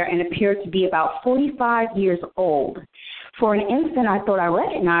hair and appeared to be about 45 years old. For an instant, I thought I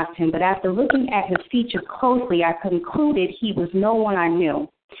recognized him, but after looking at his features closely, I concluded he was no one I knew.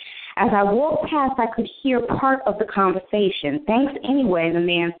 As I walked past, I could hear part of the conversation. Thanks anyway, the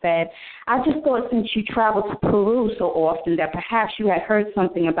man said. I just thought since you traveled to Peru so often that perhaps you had heard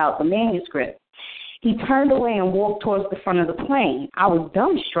something about the manuscript. He turned away and walked towards the front of the plane. I was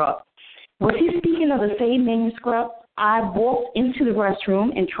dumbstruck. Was he speaking of the same manuscript? I walked into the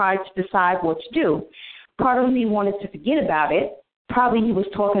restroom and tried to decide what to do. Part of me wanted to forget about it. Probably he was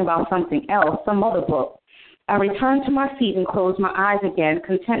talking about something else, some other book. I returned to my seat and closed my eyes again,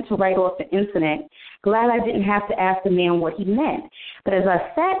 content to write off the incident, glad I didn't have to ask the man what he meant. But as I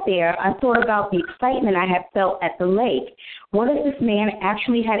sat there, I thought about the excitement I had felt at the lake. What if this man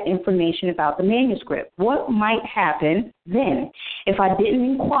actually had information about the manuscript? What might happen then? If I didn't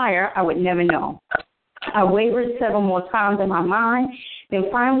inquire, I would never know. I wavered several more times in my mind, then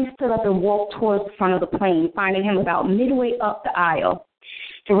finally stood up and walked towards the front of the plane, finding him about midway up the aisle.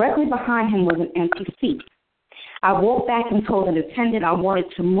 Directly behind him was an empty seat. I walked back and told an attendant I wanted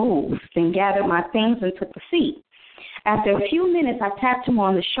to move, then gathered my things and took the seat. After a few minutes, I tapped him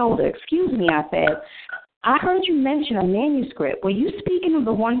on the shoulder. Excuse me, I said. I heard you mention a manuscript. Were you speaking of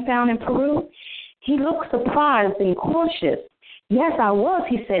the one found in Peru? He looked surprised and cautious. Yes, I was,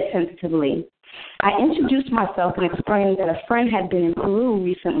 he said tentatively. I introduced myself and explained that a friend had been in Peru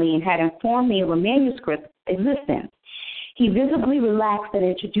recently and had informed me of a manuscript existence. He visibly relaxed and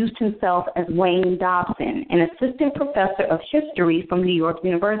introduced himself as Wayne Dobson, an assistant professor of history from New York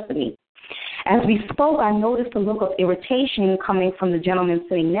University. As we spoke, I noticed a look of irritation coming from the gentleman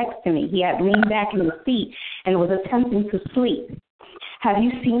sitting next to me. He had leaned back in his seat and was attempting to sleep. Have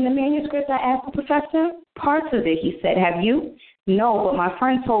you seen the manuscript? I asked the professor. Parts of it, he said. Have you? No, but my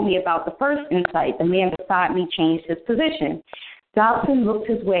friend told me about the first insight. The man beside me changed his position. Dobson looked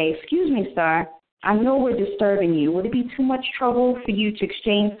his way. Excuse me, sir. I know we're disturbing you. Would it be too much trouble for you to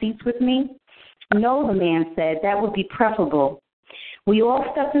exchange seats with me? No, the man said. That would be preferable. We all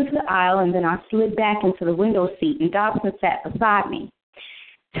stepped into the aisle, and then I slid back into the window seat, and Dobson sat beside me.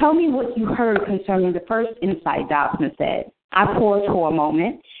 Tell me what you heard concerning the first insight, Dobson said. I paused for a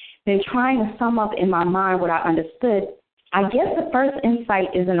moment, then trying to sum up in my mind what I understood, I guess the first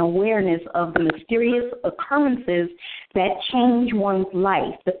insight is an awareness of the mysterious occurrences that change one's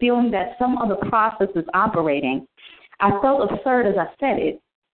life, the feeling that some other process is operating. I felt absurd as I said it.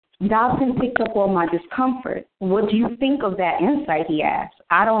 Dobson picked up on my discomfort. What do you think of that insight, he asked.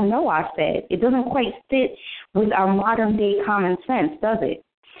 I don't know, I said. It doesn't quite fit with our modern-day common sense, does it?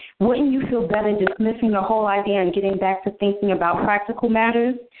 Wouldn't you feel better dismissing the whole idea and getting back to thinking about practical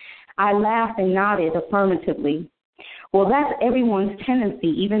matters? I laughed and nodded affirmatively. Well, that's everyone's tendency.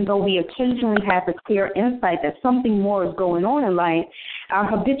 Even though we occasionally have the clear insight that something more is going on in life, our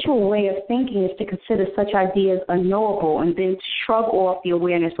habitual way of thinking is to consider such ideas unknowable and then shrug off the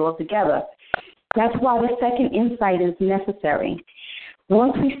awareness altogether. That's why the second insight is necessary.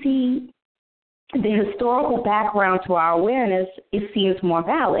 Once we see the historical background to our awareness, it seems more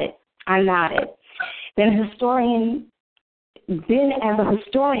valid. I nodded. Then, as a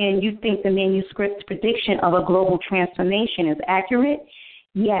historian, you think the manuscript's prediction of a global transformation is accurate?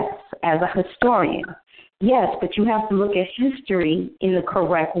 Yes, as a historian. Yes, but you have to look at history in the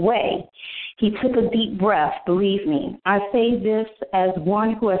correct way. He took a deep breath, believe me. I say this as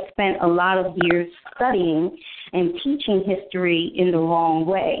one who has spent a lot of years studying and teaching history in the wrong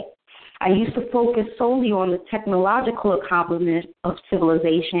way. I used to focus solely on the technological accomplishments of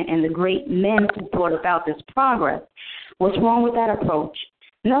civilization and the great men who brought about this progress. What's wrong with that approach?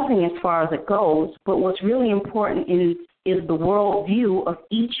 Nothing as far as it goes, but what's really important is the world view of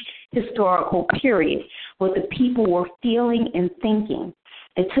each historical period, what the people were feeling and thinking.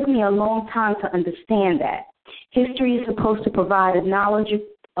 It took me a long time to understand that. History is supposed to provide a knowledge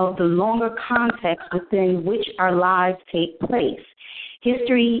of the longer context within which our lives take place.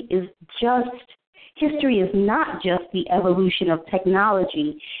 History is not just the evolution of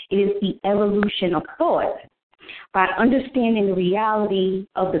technology, it is the evolution of thought. By understanding the reality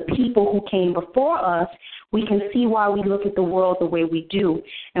of the people who came before us, we can see why we look at the world the way we do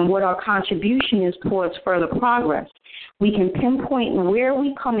and what our contribution is towards further progress. We can pinpoint where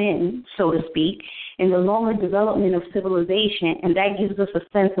we come in, so to speak, in the longer development of civilization, and that gives us a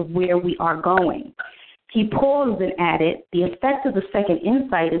sense of where we are going. He paused and added, the effect of the second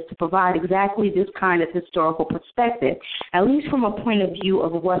insight is to provide exactly this kind of historical perspective, at least from a point of view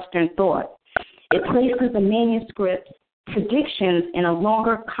of Western thought. It places the manuscript's predictions in a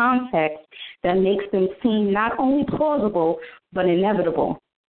longer context that makes them seem not only plausible, but inevitable.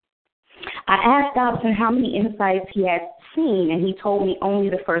 I asked Dobson how many insights he had seen, and he told me only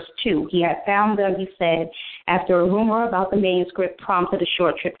the first two. He had found them, he said, after a rumor about the manuscript prompted a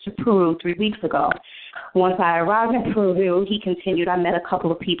short trip to Peru 3 weeks ago. Once I arrived in Peru, he continued, I met a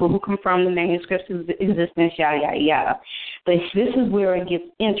couple of people who confirmed the manuscript's existence, yada, yada, yada. But this is where it gets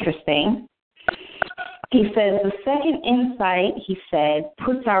interesting. He says, the second insight, he said,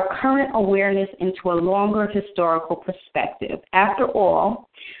 puts our current awareness into a longer historical perspective. After all,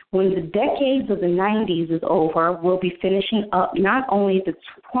 when the decades of the 90s is over, we'll be finishing up not only the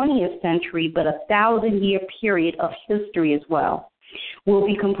 20th century, but a 1,000-year period of history as well. We'll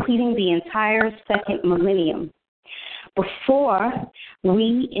be completing the entire second millennium. Before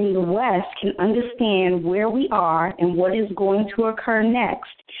we in the West can understand where we are and what is going to occur next,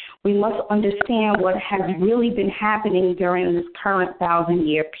 we must understand what has really been happening during this current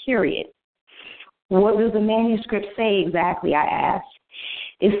 1,000-year period. What does the manuscript say exactly, I asked?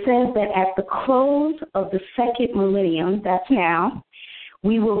 It says that at the close of the second millennium, that's now,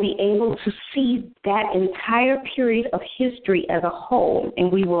 we will be able to see that entire period of history as a whole,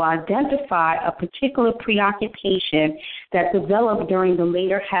 and we will identify a particular preoccupation that developed during the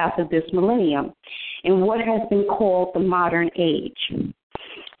later half of this millennium in what has been called the modern age.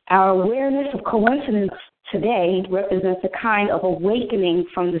 Our awareness of coincidence today represents a kind of awakening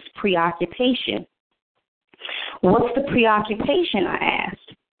from this preoccupation. What's the preoccupation, I asked.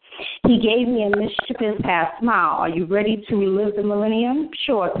 He gave me a mischievous half smile. Are you ready to relive the millennium?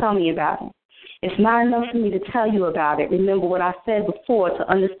 Sure, tell me about it. It's not enough for me to tell you about it. Remember what I said before, to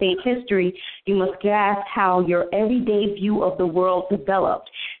understand history, you must grasp how your everyday view of the world developed,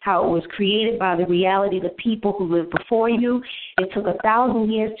 how it was created by the reality of the people who lived before you. It took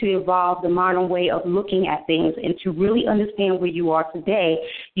 1,000 years to evolve the modern way of looking at things, and to really understand where you are today,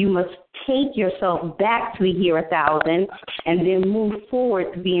 you must take yourself back to the year 1000 and then move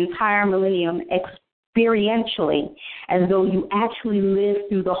forward to the entire millennium experientially, as though you actually lived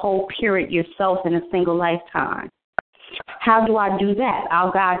through the whole period yourself in a single lifetime. How do I do that?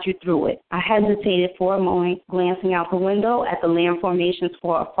 I'll guide you through it. I hesitated for a moment, glancing out the window at the land formations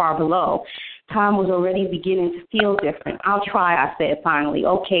far below. Time was already beginning to feel different. I'll try, I said finally.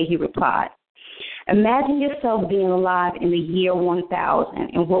 Okay, he replied. Imagine yourself being alive in the year 1000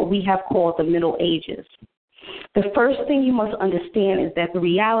 in what we have called the Middle Ages. The first thing you must understand is that the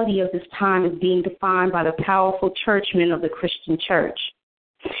reality of this time is being defined by the powerful churchmen of the Christian church.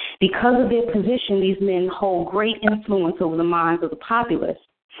 Because of their position, these men hold great influence over the minds of the populace.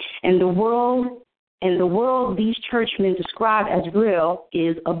 And the world these churchmen describe as real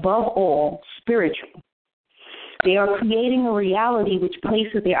is, above all, spiritual. They are creating a reality which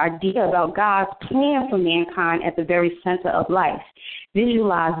places their idea about God's plan for mankind at the very center of life.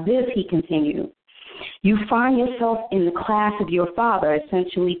 Visualize this, he continued. You find yourself in the class of your father,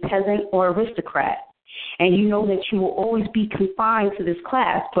 essentially peasant or aristocrat, and you know that you will always be confined to this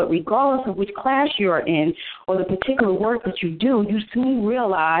class, but regardless of which class you are in or the particular work that you do, you soon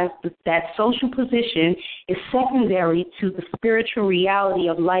realize that social position is secondary to the spiritual reality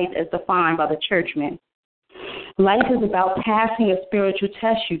of life as defined by the churchmen. Life is about passing a spiritual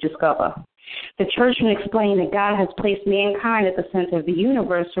test, you discover. The churchmen explain that God has placed mankind at the center of the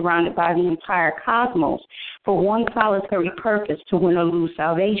universe, surrounded by the entire cosmos, for one solitary purpose, to win or lose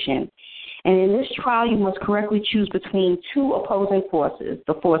salvation. And in this trial, you must correctly choose between two opposing forces,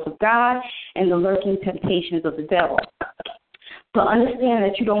 the force of God and the lurking temptations of the devil. But understand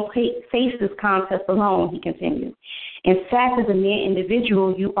that you don't face this contest alone, he continued. In fact, as a mere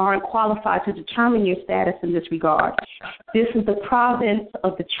individual, you aren't qualified to determine your status in this regard. This is the province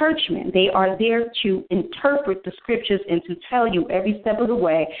of the churchmen. They are there to interpret the scriptures and to tell you every step of the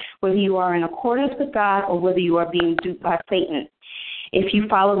way whether you are in accordance with God or whether you are being duped by Satan. If you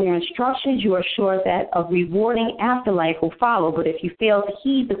follow their instructions, you are sure that a rewarding afterlife will follow. But if you fail to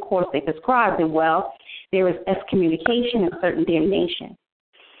heed the course they prescribe, then, well, there is excommunication and certain damnation.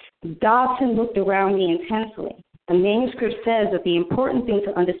 Dobson looked around me intensely. The manuscript says that the important thing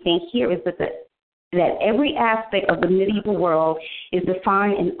to understand here is that every aspect of the medieval world is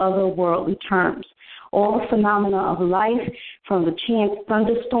defined in otherworldly terms. All the phenomena of life, from the chance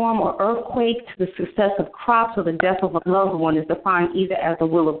thunderstorm or earthquake to the success of crops or the death of a loved one, is defined either as the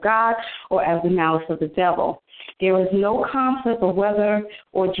will of God or as the malice of the devil. There is no concept of weather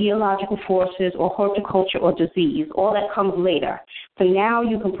or geological forces or horticulture or disease. All that comes later. For now,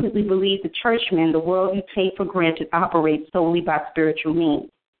 you completely believe the churchman, the world you take for granted, operates solely by spiritual means.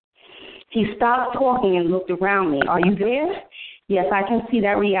 He stopped talking and looked around me. Are you there? Yes, I can see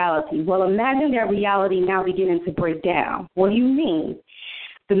that reality. Well, imagine that reality now beginning to break down. What do you mean?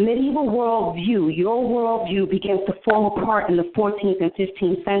 The medieval worldview, your worldview, begins to fall apart in the 14th and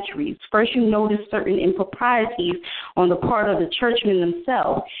 15th centuries. First, you notice certain improprieties on the part of the churchmen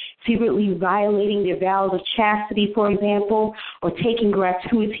themselves, secretly violating their vows of chastity, for example, or taking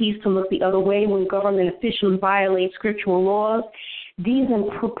gratuities to look the other way when government officials violate scriptural laws. These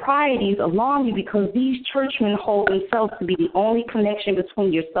improprieties alarm you because these churchmen hold themselves to be the only connection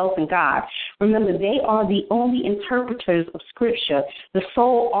between yourself and God. Remember, they are the only interpreters of Scripture, the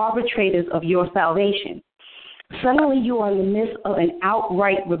sole arbitrators of your salvation. Suddenly, you are in the midst of an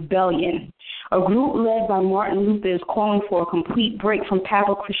outright rebellion. A group led by Martin Luther is calling for a complete break from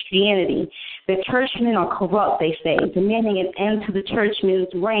papal Christianity. The churchmen are corrupt, they say, demanding an end to the churchmen's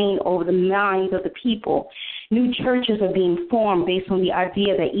reign over the minds of the people. New churches are being formed based on the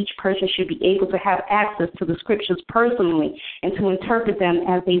idea that each person should be able to have access to the scriptures personally and to interpret them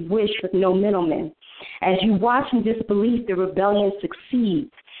as they wish with no middlemen. As you watch in disbelief, the rebellion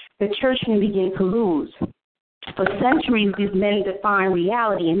succeeds. The churchmen begin to lose. For centuries, these men define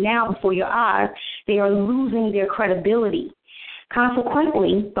reality, and now before your eyes, they are losing their credibility.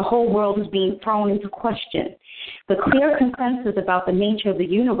 Consequently, the whole world is being thrown into question. The clear consensus about the nature of the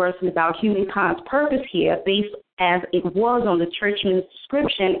universe and about humankind's purpose here, based as it was on the churchman's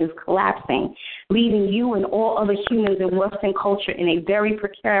description, is collapsing, leaving you and all other humans in Western culture in a very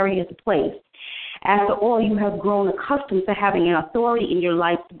precarious place. After all, you have grown accustomed to having an authority in your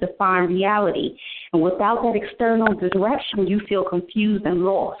life to define reality, and without that external direction, you feel confused and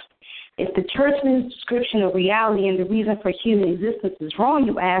lost. If the churchman's description of reality and the reason for human existence is wrong,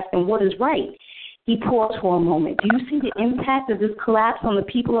 you ask, then what is right? He paused for a moment. Do you see the impact of this collapse on the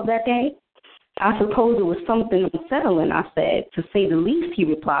people of that day? I suppose it was something unsettling, I said. To say the least, he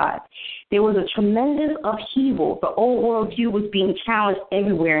replied. There was a tremendous upheaval. The old worldview was being challenged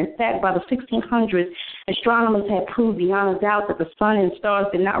everywhere. In fact, by the 1600s, astronomers had proved beyond a doubt that the sun and stars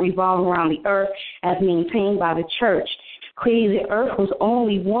did not revolve around the earth as maintained by the church. Clearly, the earth was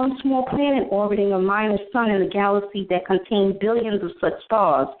only one small planet orbiting a minor sun in a galaxy that contained billions of such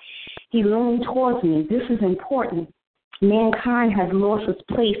stars. He leaned towards me. This is important. Mankind has lost its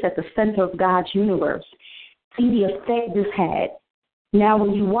place at the center of God's universe. See the effect this had. Now,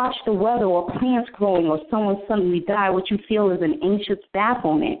 when you watch the weather or plants growing or someone suddenly die, what you feel is an anxious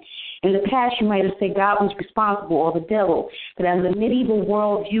bafflement. In the past, you might have said God was responsible or the devil, but as the medieval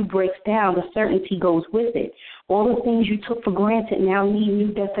worldview breaks down, the certainty goes with it. All the things you took for granted now need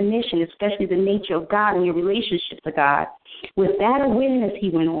new definition, especially the nature of God and your relationship to God. With that awareness, he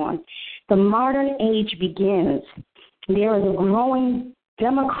went on, the modern age begins. There is a growing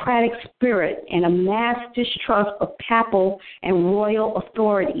democratic spirit and a mass distrust of papal and royal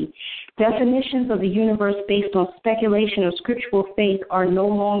authority. Definitions of the universe based on speculation or scriptural faith are no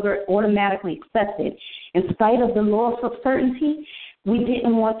longer automatically accepted. In spite of the loss of certainty, we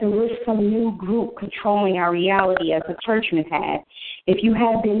didn't want to risk some new group controlling our reality as the churchmen had. If you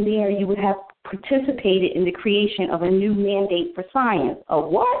had been there, you would have participated in the creation of a new mandate for science. A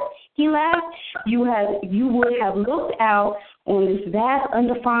what? He laughed. You would have looked out on this vast,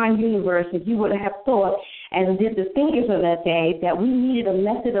 undefined universe, and you would have thought, as did the thinkers of that day, that we needed a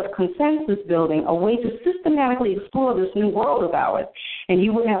method of consensus building, a way to systematically explore this new world of ours. And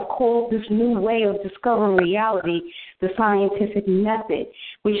you would have called this new way of discovering reality the scientific method,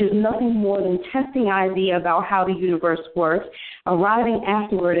 which is nothing more than testing an idea about how the universe works, arriving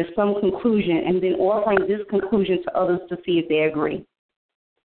afterward at some conclusion, and then offering this conclusion to others to see if they agree.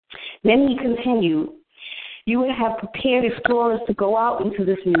 Then he continued, you would have prepared explorers to go out into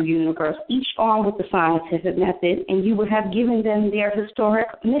this new universe, each armed with the scientific method, and you would have given them their historic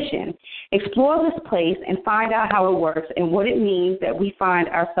mission. Explore this place and find out how it works and what it means that we find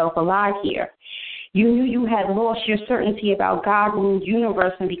ourselves alive here. You knew you had lost your certainty about God-ruled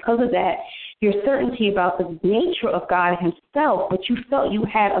universe, and because of that, your certainty about the nature of God himself, but you felt you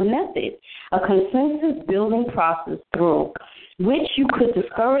had a method, a consensus-building process through which you could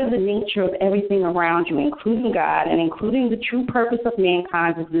discover the nature of everything around you, including God and including the true purpose of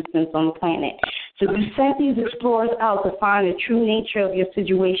mankind's existence on the planet. So you sent these explorers out to find the true nature of your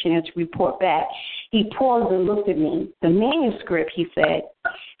situation and to report back. He paused and looked at me. The manuscript, he said,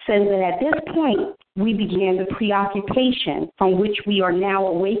 says that at this point, we began the preoccupation from which we are now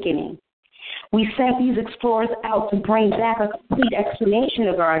awakening. We sent these explorers out to bring back a complete explanation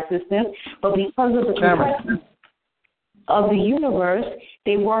of our existence, but because of the complexity of the universe,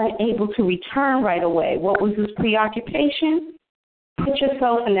 they weren't able to return right away. What was this preoccupation? Put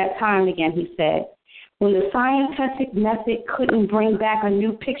yourself in that time again, he said. When the scientific method couldn't bring back a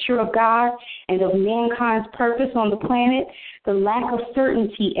new picture of God and of mankind's purpose on the planet, the lack of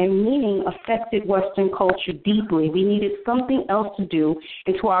certainty and meaning affected Western culture deeply. We needed something else to do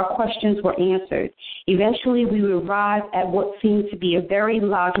until our questions were answered. Eventually, we arrived at what seemed to be a very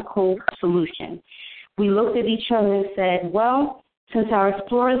logical solution. We looked at each other and said, well, since our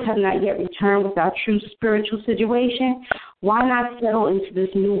explorers have not yet returned with our true spiritual situation, why not settle into this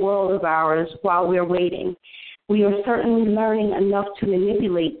new world of ours while we're waiting? We are certainly learning enough to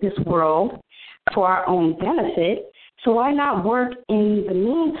manipulate this world for our own benefit, so why not work in the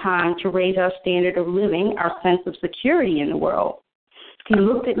meantime to raise our standard of living, our sense of security in the world? He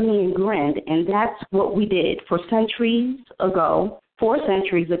looked at me and grinned, and that's what we did. 4 centuries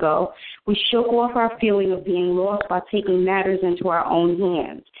ago, we shook off our feeling of being lost by taking matters into our own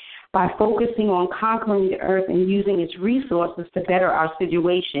hands, by focusing on conquering the earth and using its resources to better our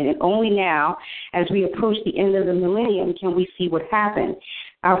situation. And only now, as we approach the end of the millennium, can we see what happened.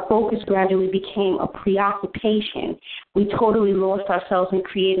 Our focus gradually became a preoccupation. We totally lost ourselves in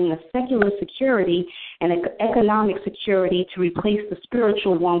creating a secular security and an economic security to replace the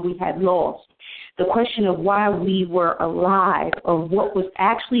spiritual one we had lost. The question of why we were alive, of what was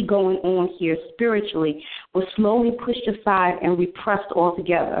actually going on here spiritually, was slowly pushed aside and repressed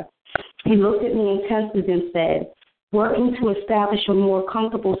altogether. He looked at me intensely and said, working to establish a more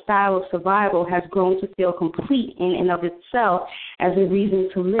comfortable style of survival has grown to feel complete in and of itself as a reason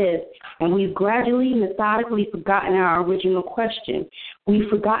to live, and we've gradually, methodically forgotten our original question. We've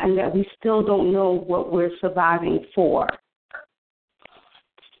forgotten that we still don't know what we're surviving for.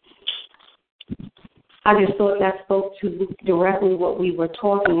 I just thought that spoke to directly what we were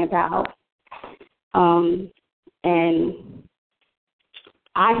talking about. And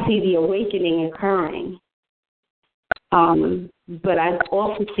I see the awakening occurring. But I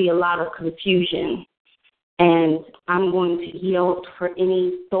also see a lot of confusion. And I'm going to yield for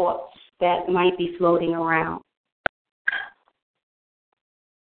any thoughts that might be floating around.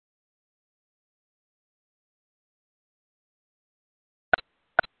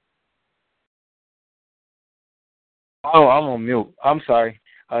 Oh, I'm on mute. I'm sorry.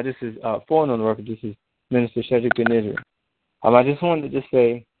 This is foreign on the record. This is Minister Shedrick Ben Israel. I just wanted to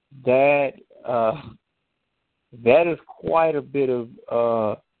say that that is quite a bit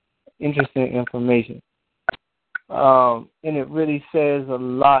of interesting information, and it really says a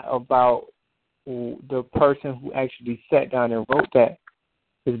lot about the person who actually sat down and wrote that,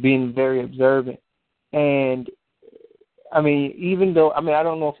 as being very observant. And I mean, even though I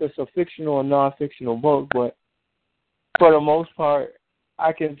don't know if it's a fictional or non-fictional book, but for the most part,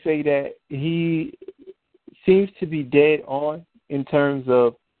 I can say that he seems to be dead on in terms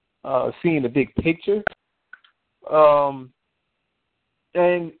of seeing the big picture. And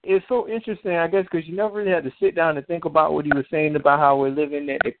it's so interesting, I guess, because you never really had to sit down and think about what he was saying about how we're living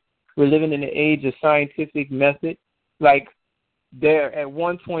in the age of scientific method. Like, there at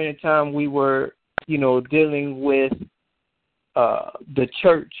one point in time, we were, dealing with the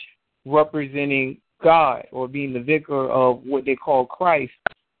church representing God, or being the vicar of what they call Christ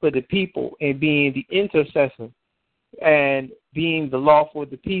for the people, and being the intercessor and being the law for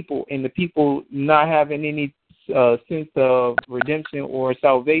the people, and the people not having any sense of redemption or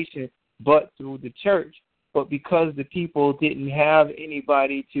salvation but through the church. But because the people didn't have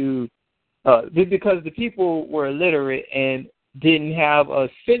anybody because the people were illiterate and didn't have a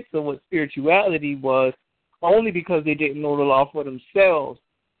sense of what spirituality was, only because they didn't know the law for themselves,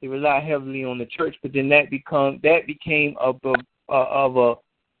 they relied heavily on the church. But then that became a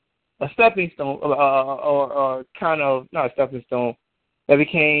stepping stone, or kind of not a stepping stone. That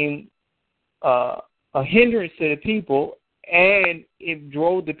became a hindrance to the people, and it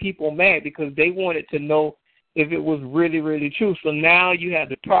drove the people mad because they wanted to know if it was really, really true. So now you have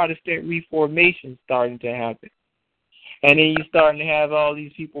the Protestant Reformation starting to happen. And then you're starting to have all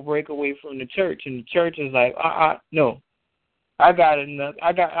these people break away from the church, and the church is like, no, I got enough.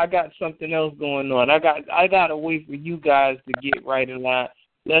 I got something else going on. I got a way for you guys to get right in line.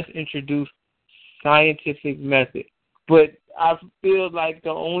 Let's introduce scientific method. But I feel like the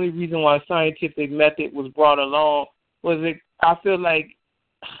only reason why scientific method was brought along was I feel like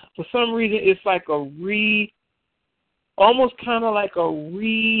for some reason it's like almost kind of like a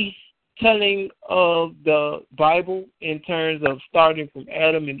telling of the Bible in terms of starting from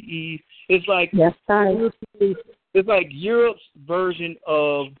Adam and Eve. It's like it's like Europe's version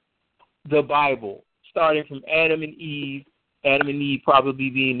of the Bible, starting from Adam and Eve probably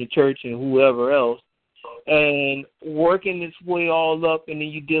being the church and whoever else, and working its way all up, and then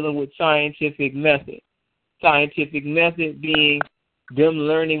you're dealing with scientific method. Scientific method being them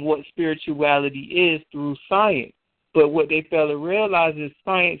learning what spirituality is through science. But what they fail to realize is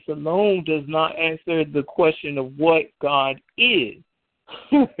science alone does not answer the question of what God is.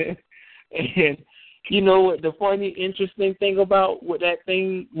 And you know what the funny, interesting thing about what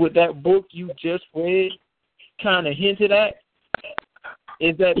that book you just read kind of hinted at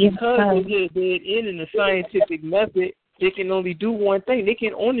is that because they're dead in the scientific method, they can only do one thing. They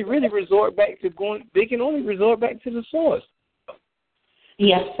can only really resort back to the source.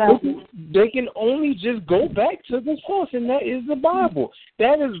 Yes, sir. They can only just go back to the source, and that is the Bible.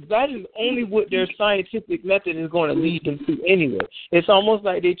 That is only what their scientific method is going to lead them to anyway. It's almost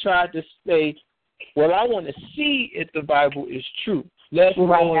like they tried to say, well, I want to see if the Bible is true. Let's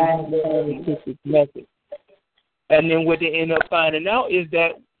go into the scientific method. And then what they end up finding out is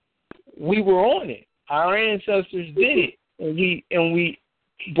that we were on it. Our ancestors did it, and we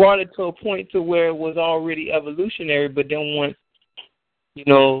brought it to a point to where it was already evolutionary. But then once,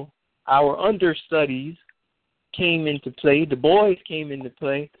 our understudies came into play, the boys came into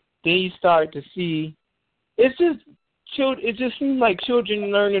play, then you start to see it just seemed like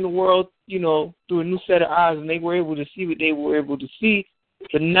children learning the world, through a new set of eyes, and they were able to see what they were able to see.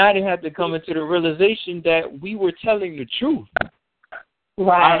 But now they have to come into the realization that we were telling the truth.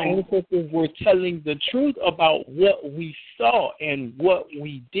 Right. Our ancestors were telling the truth about what we saw and what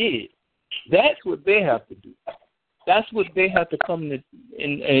we did. That's what they have to do. That's what they have to come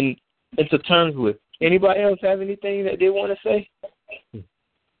into terms with. Anybody else have anything that they want to say?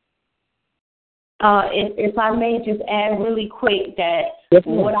 If I may just add really quick that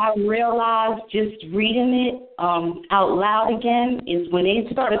what I realized just reading it out loud again is when they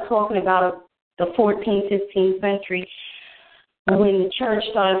started talking about the 14th, 15th century, when the church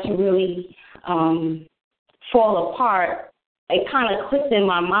started to really fall apart, it kind of clicked in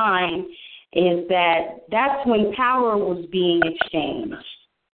my mind is that's when power was being exchanged.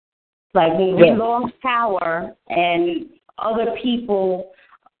 Like when we lost power and other people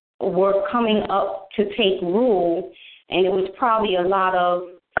were coming up to take rule, and it was probably a lot of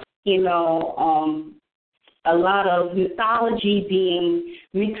mythology being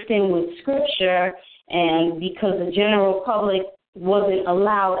mixed in with scripture, and because the general public wasn't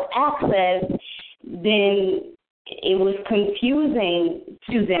allowed access, then it was confusing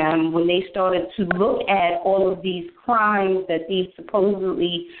to them when they started to look at all of these crimes that these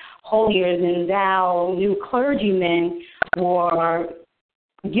supposedly holier-than-thou new clergymen were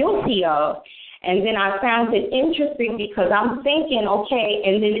guilty of. And then I found it interesting because I'm thinking, okay,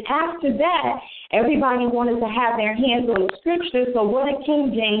 and then after that, everybody wanted to have their hands on the scripture, so what did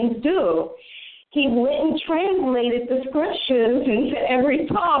King James do? He went and translated the scriptures into every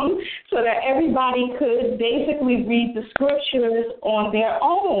tongue so that everybody could basically read the scriptures on their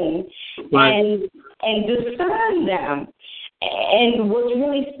own and discern them. And what's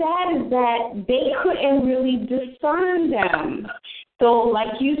really sad is that they couldn't really discern them. So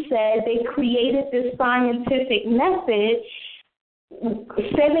like you said, they created this scientific method,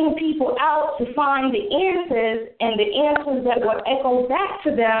 sending people out to find the answers, and the answers that were echoed back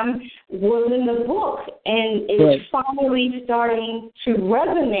to them were in the book. And it's finally starting to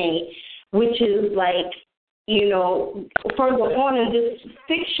resonate, which is like, further on in this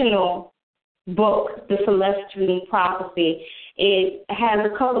fictional book, The Celestine Prophecy, it has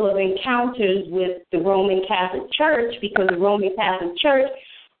a couple of encounters with the Roman Catholic Church because the Roman Catholic Church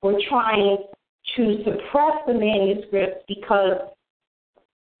were trying to suppress the manuscripts because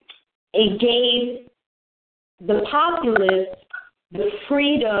it gave the populace the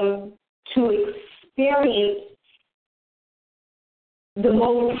freedom to experience the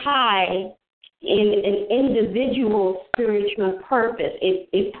Most High in an individual spiritual purpose.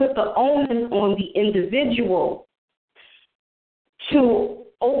 It put the onus on the individual to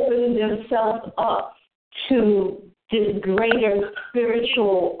open themselves up to this greater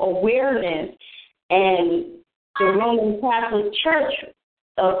spiritual awareness. And the Roman Catholic Church,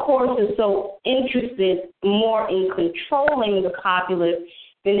 of course, is so interested more in controlling the populace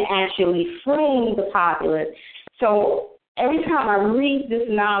than actually freeing the populace. So every time I read this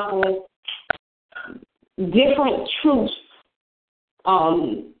novel, different truths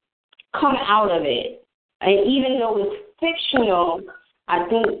come out of it. And even though it's fictional, I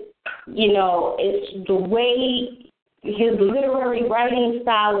think, it's the way his literary writing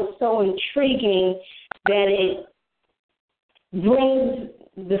style is so intriguing that it brings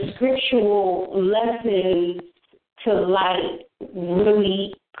the scriptural lessons to light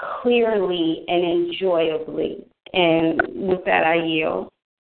really clearly and enjoyably. And with that, I yield.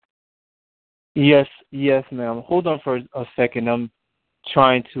 Yes, ma'am. Hold on for a second. I'm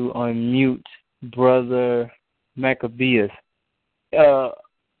trying to unmute Brother Maccabeus.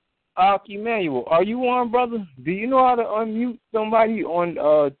 Emmanuel, are you on, brother? Do you know how to unmute somebody on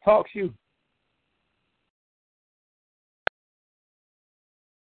TalkShoe?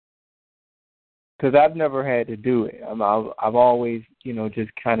 Because I've never had to do it. I've always,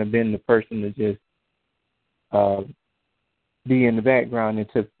 just kind of been the person to just be in the background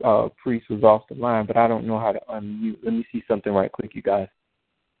until Priest was off the line, but I don't know how to unmute. Let me see something right quick, you guys.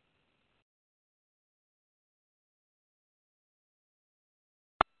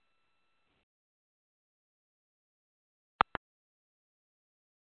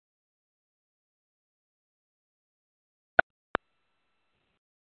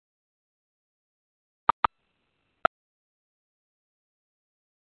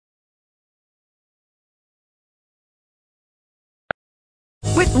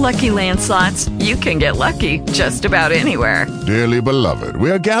 With Lucky Land Slots, you can get lucky just about anywhere. Dearly beloved, we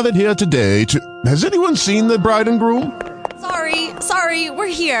are gathered here today to... Has anyone seen the bride and groom? Sorry, we're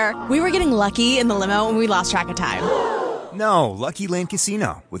here. We were getting lucky in the limo and we lost track of time. No, Lucky Land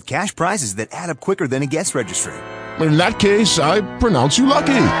Casino, with cash prizes that add up quicker than a guest registry. In that case, I pronounce you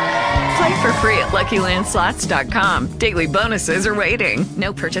lucky. Play for free at LuckyLandSlots.com. Daily bonuses are waiting.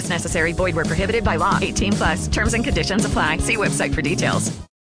 No purchase necessary. Void where prohibited by law. 18+. Terms and conditions apply. See website for details.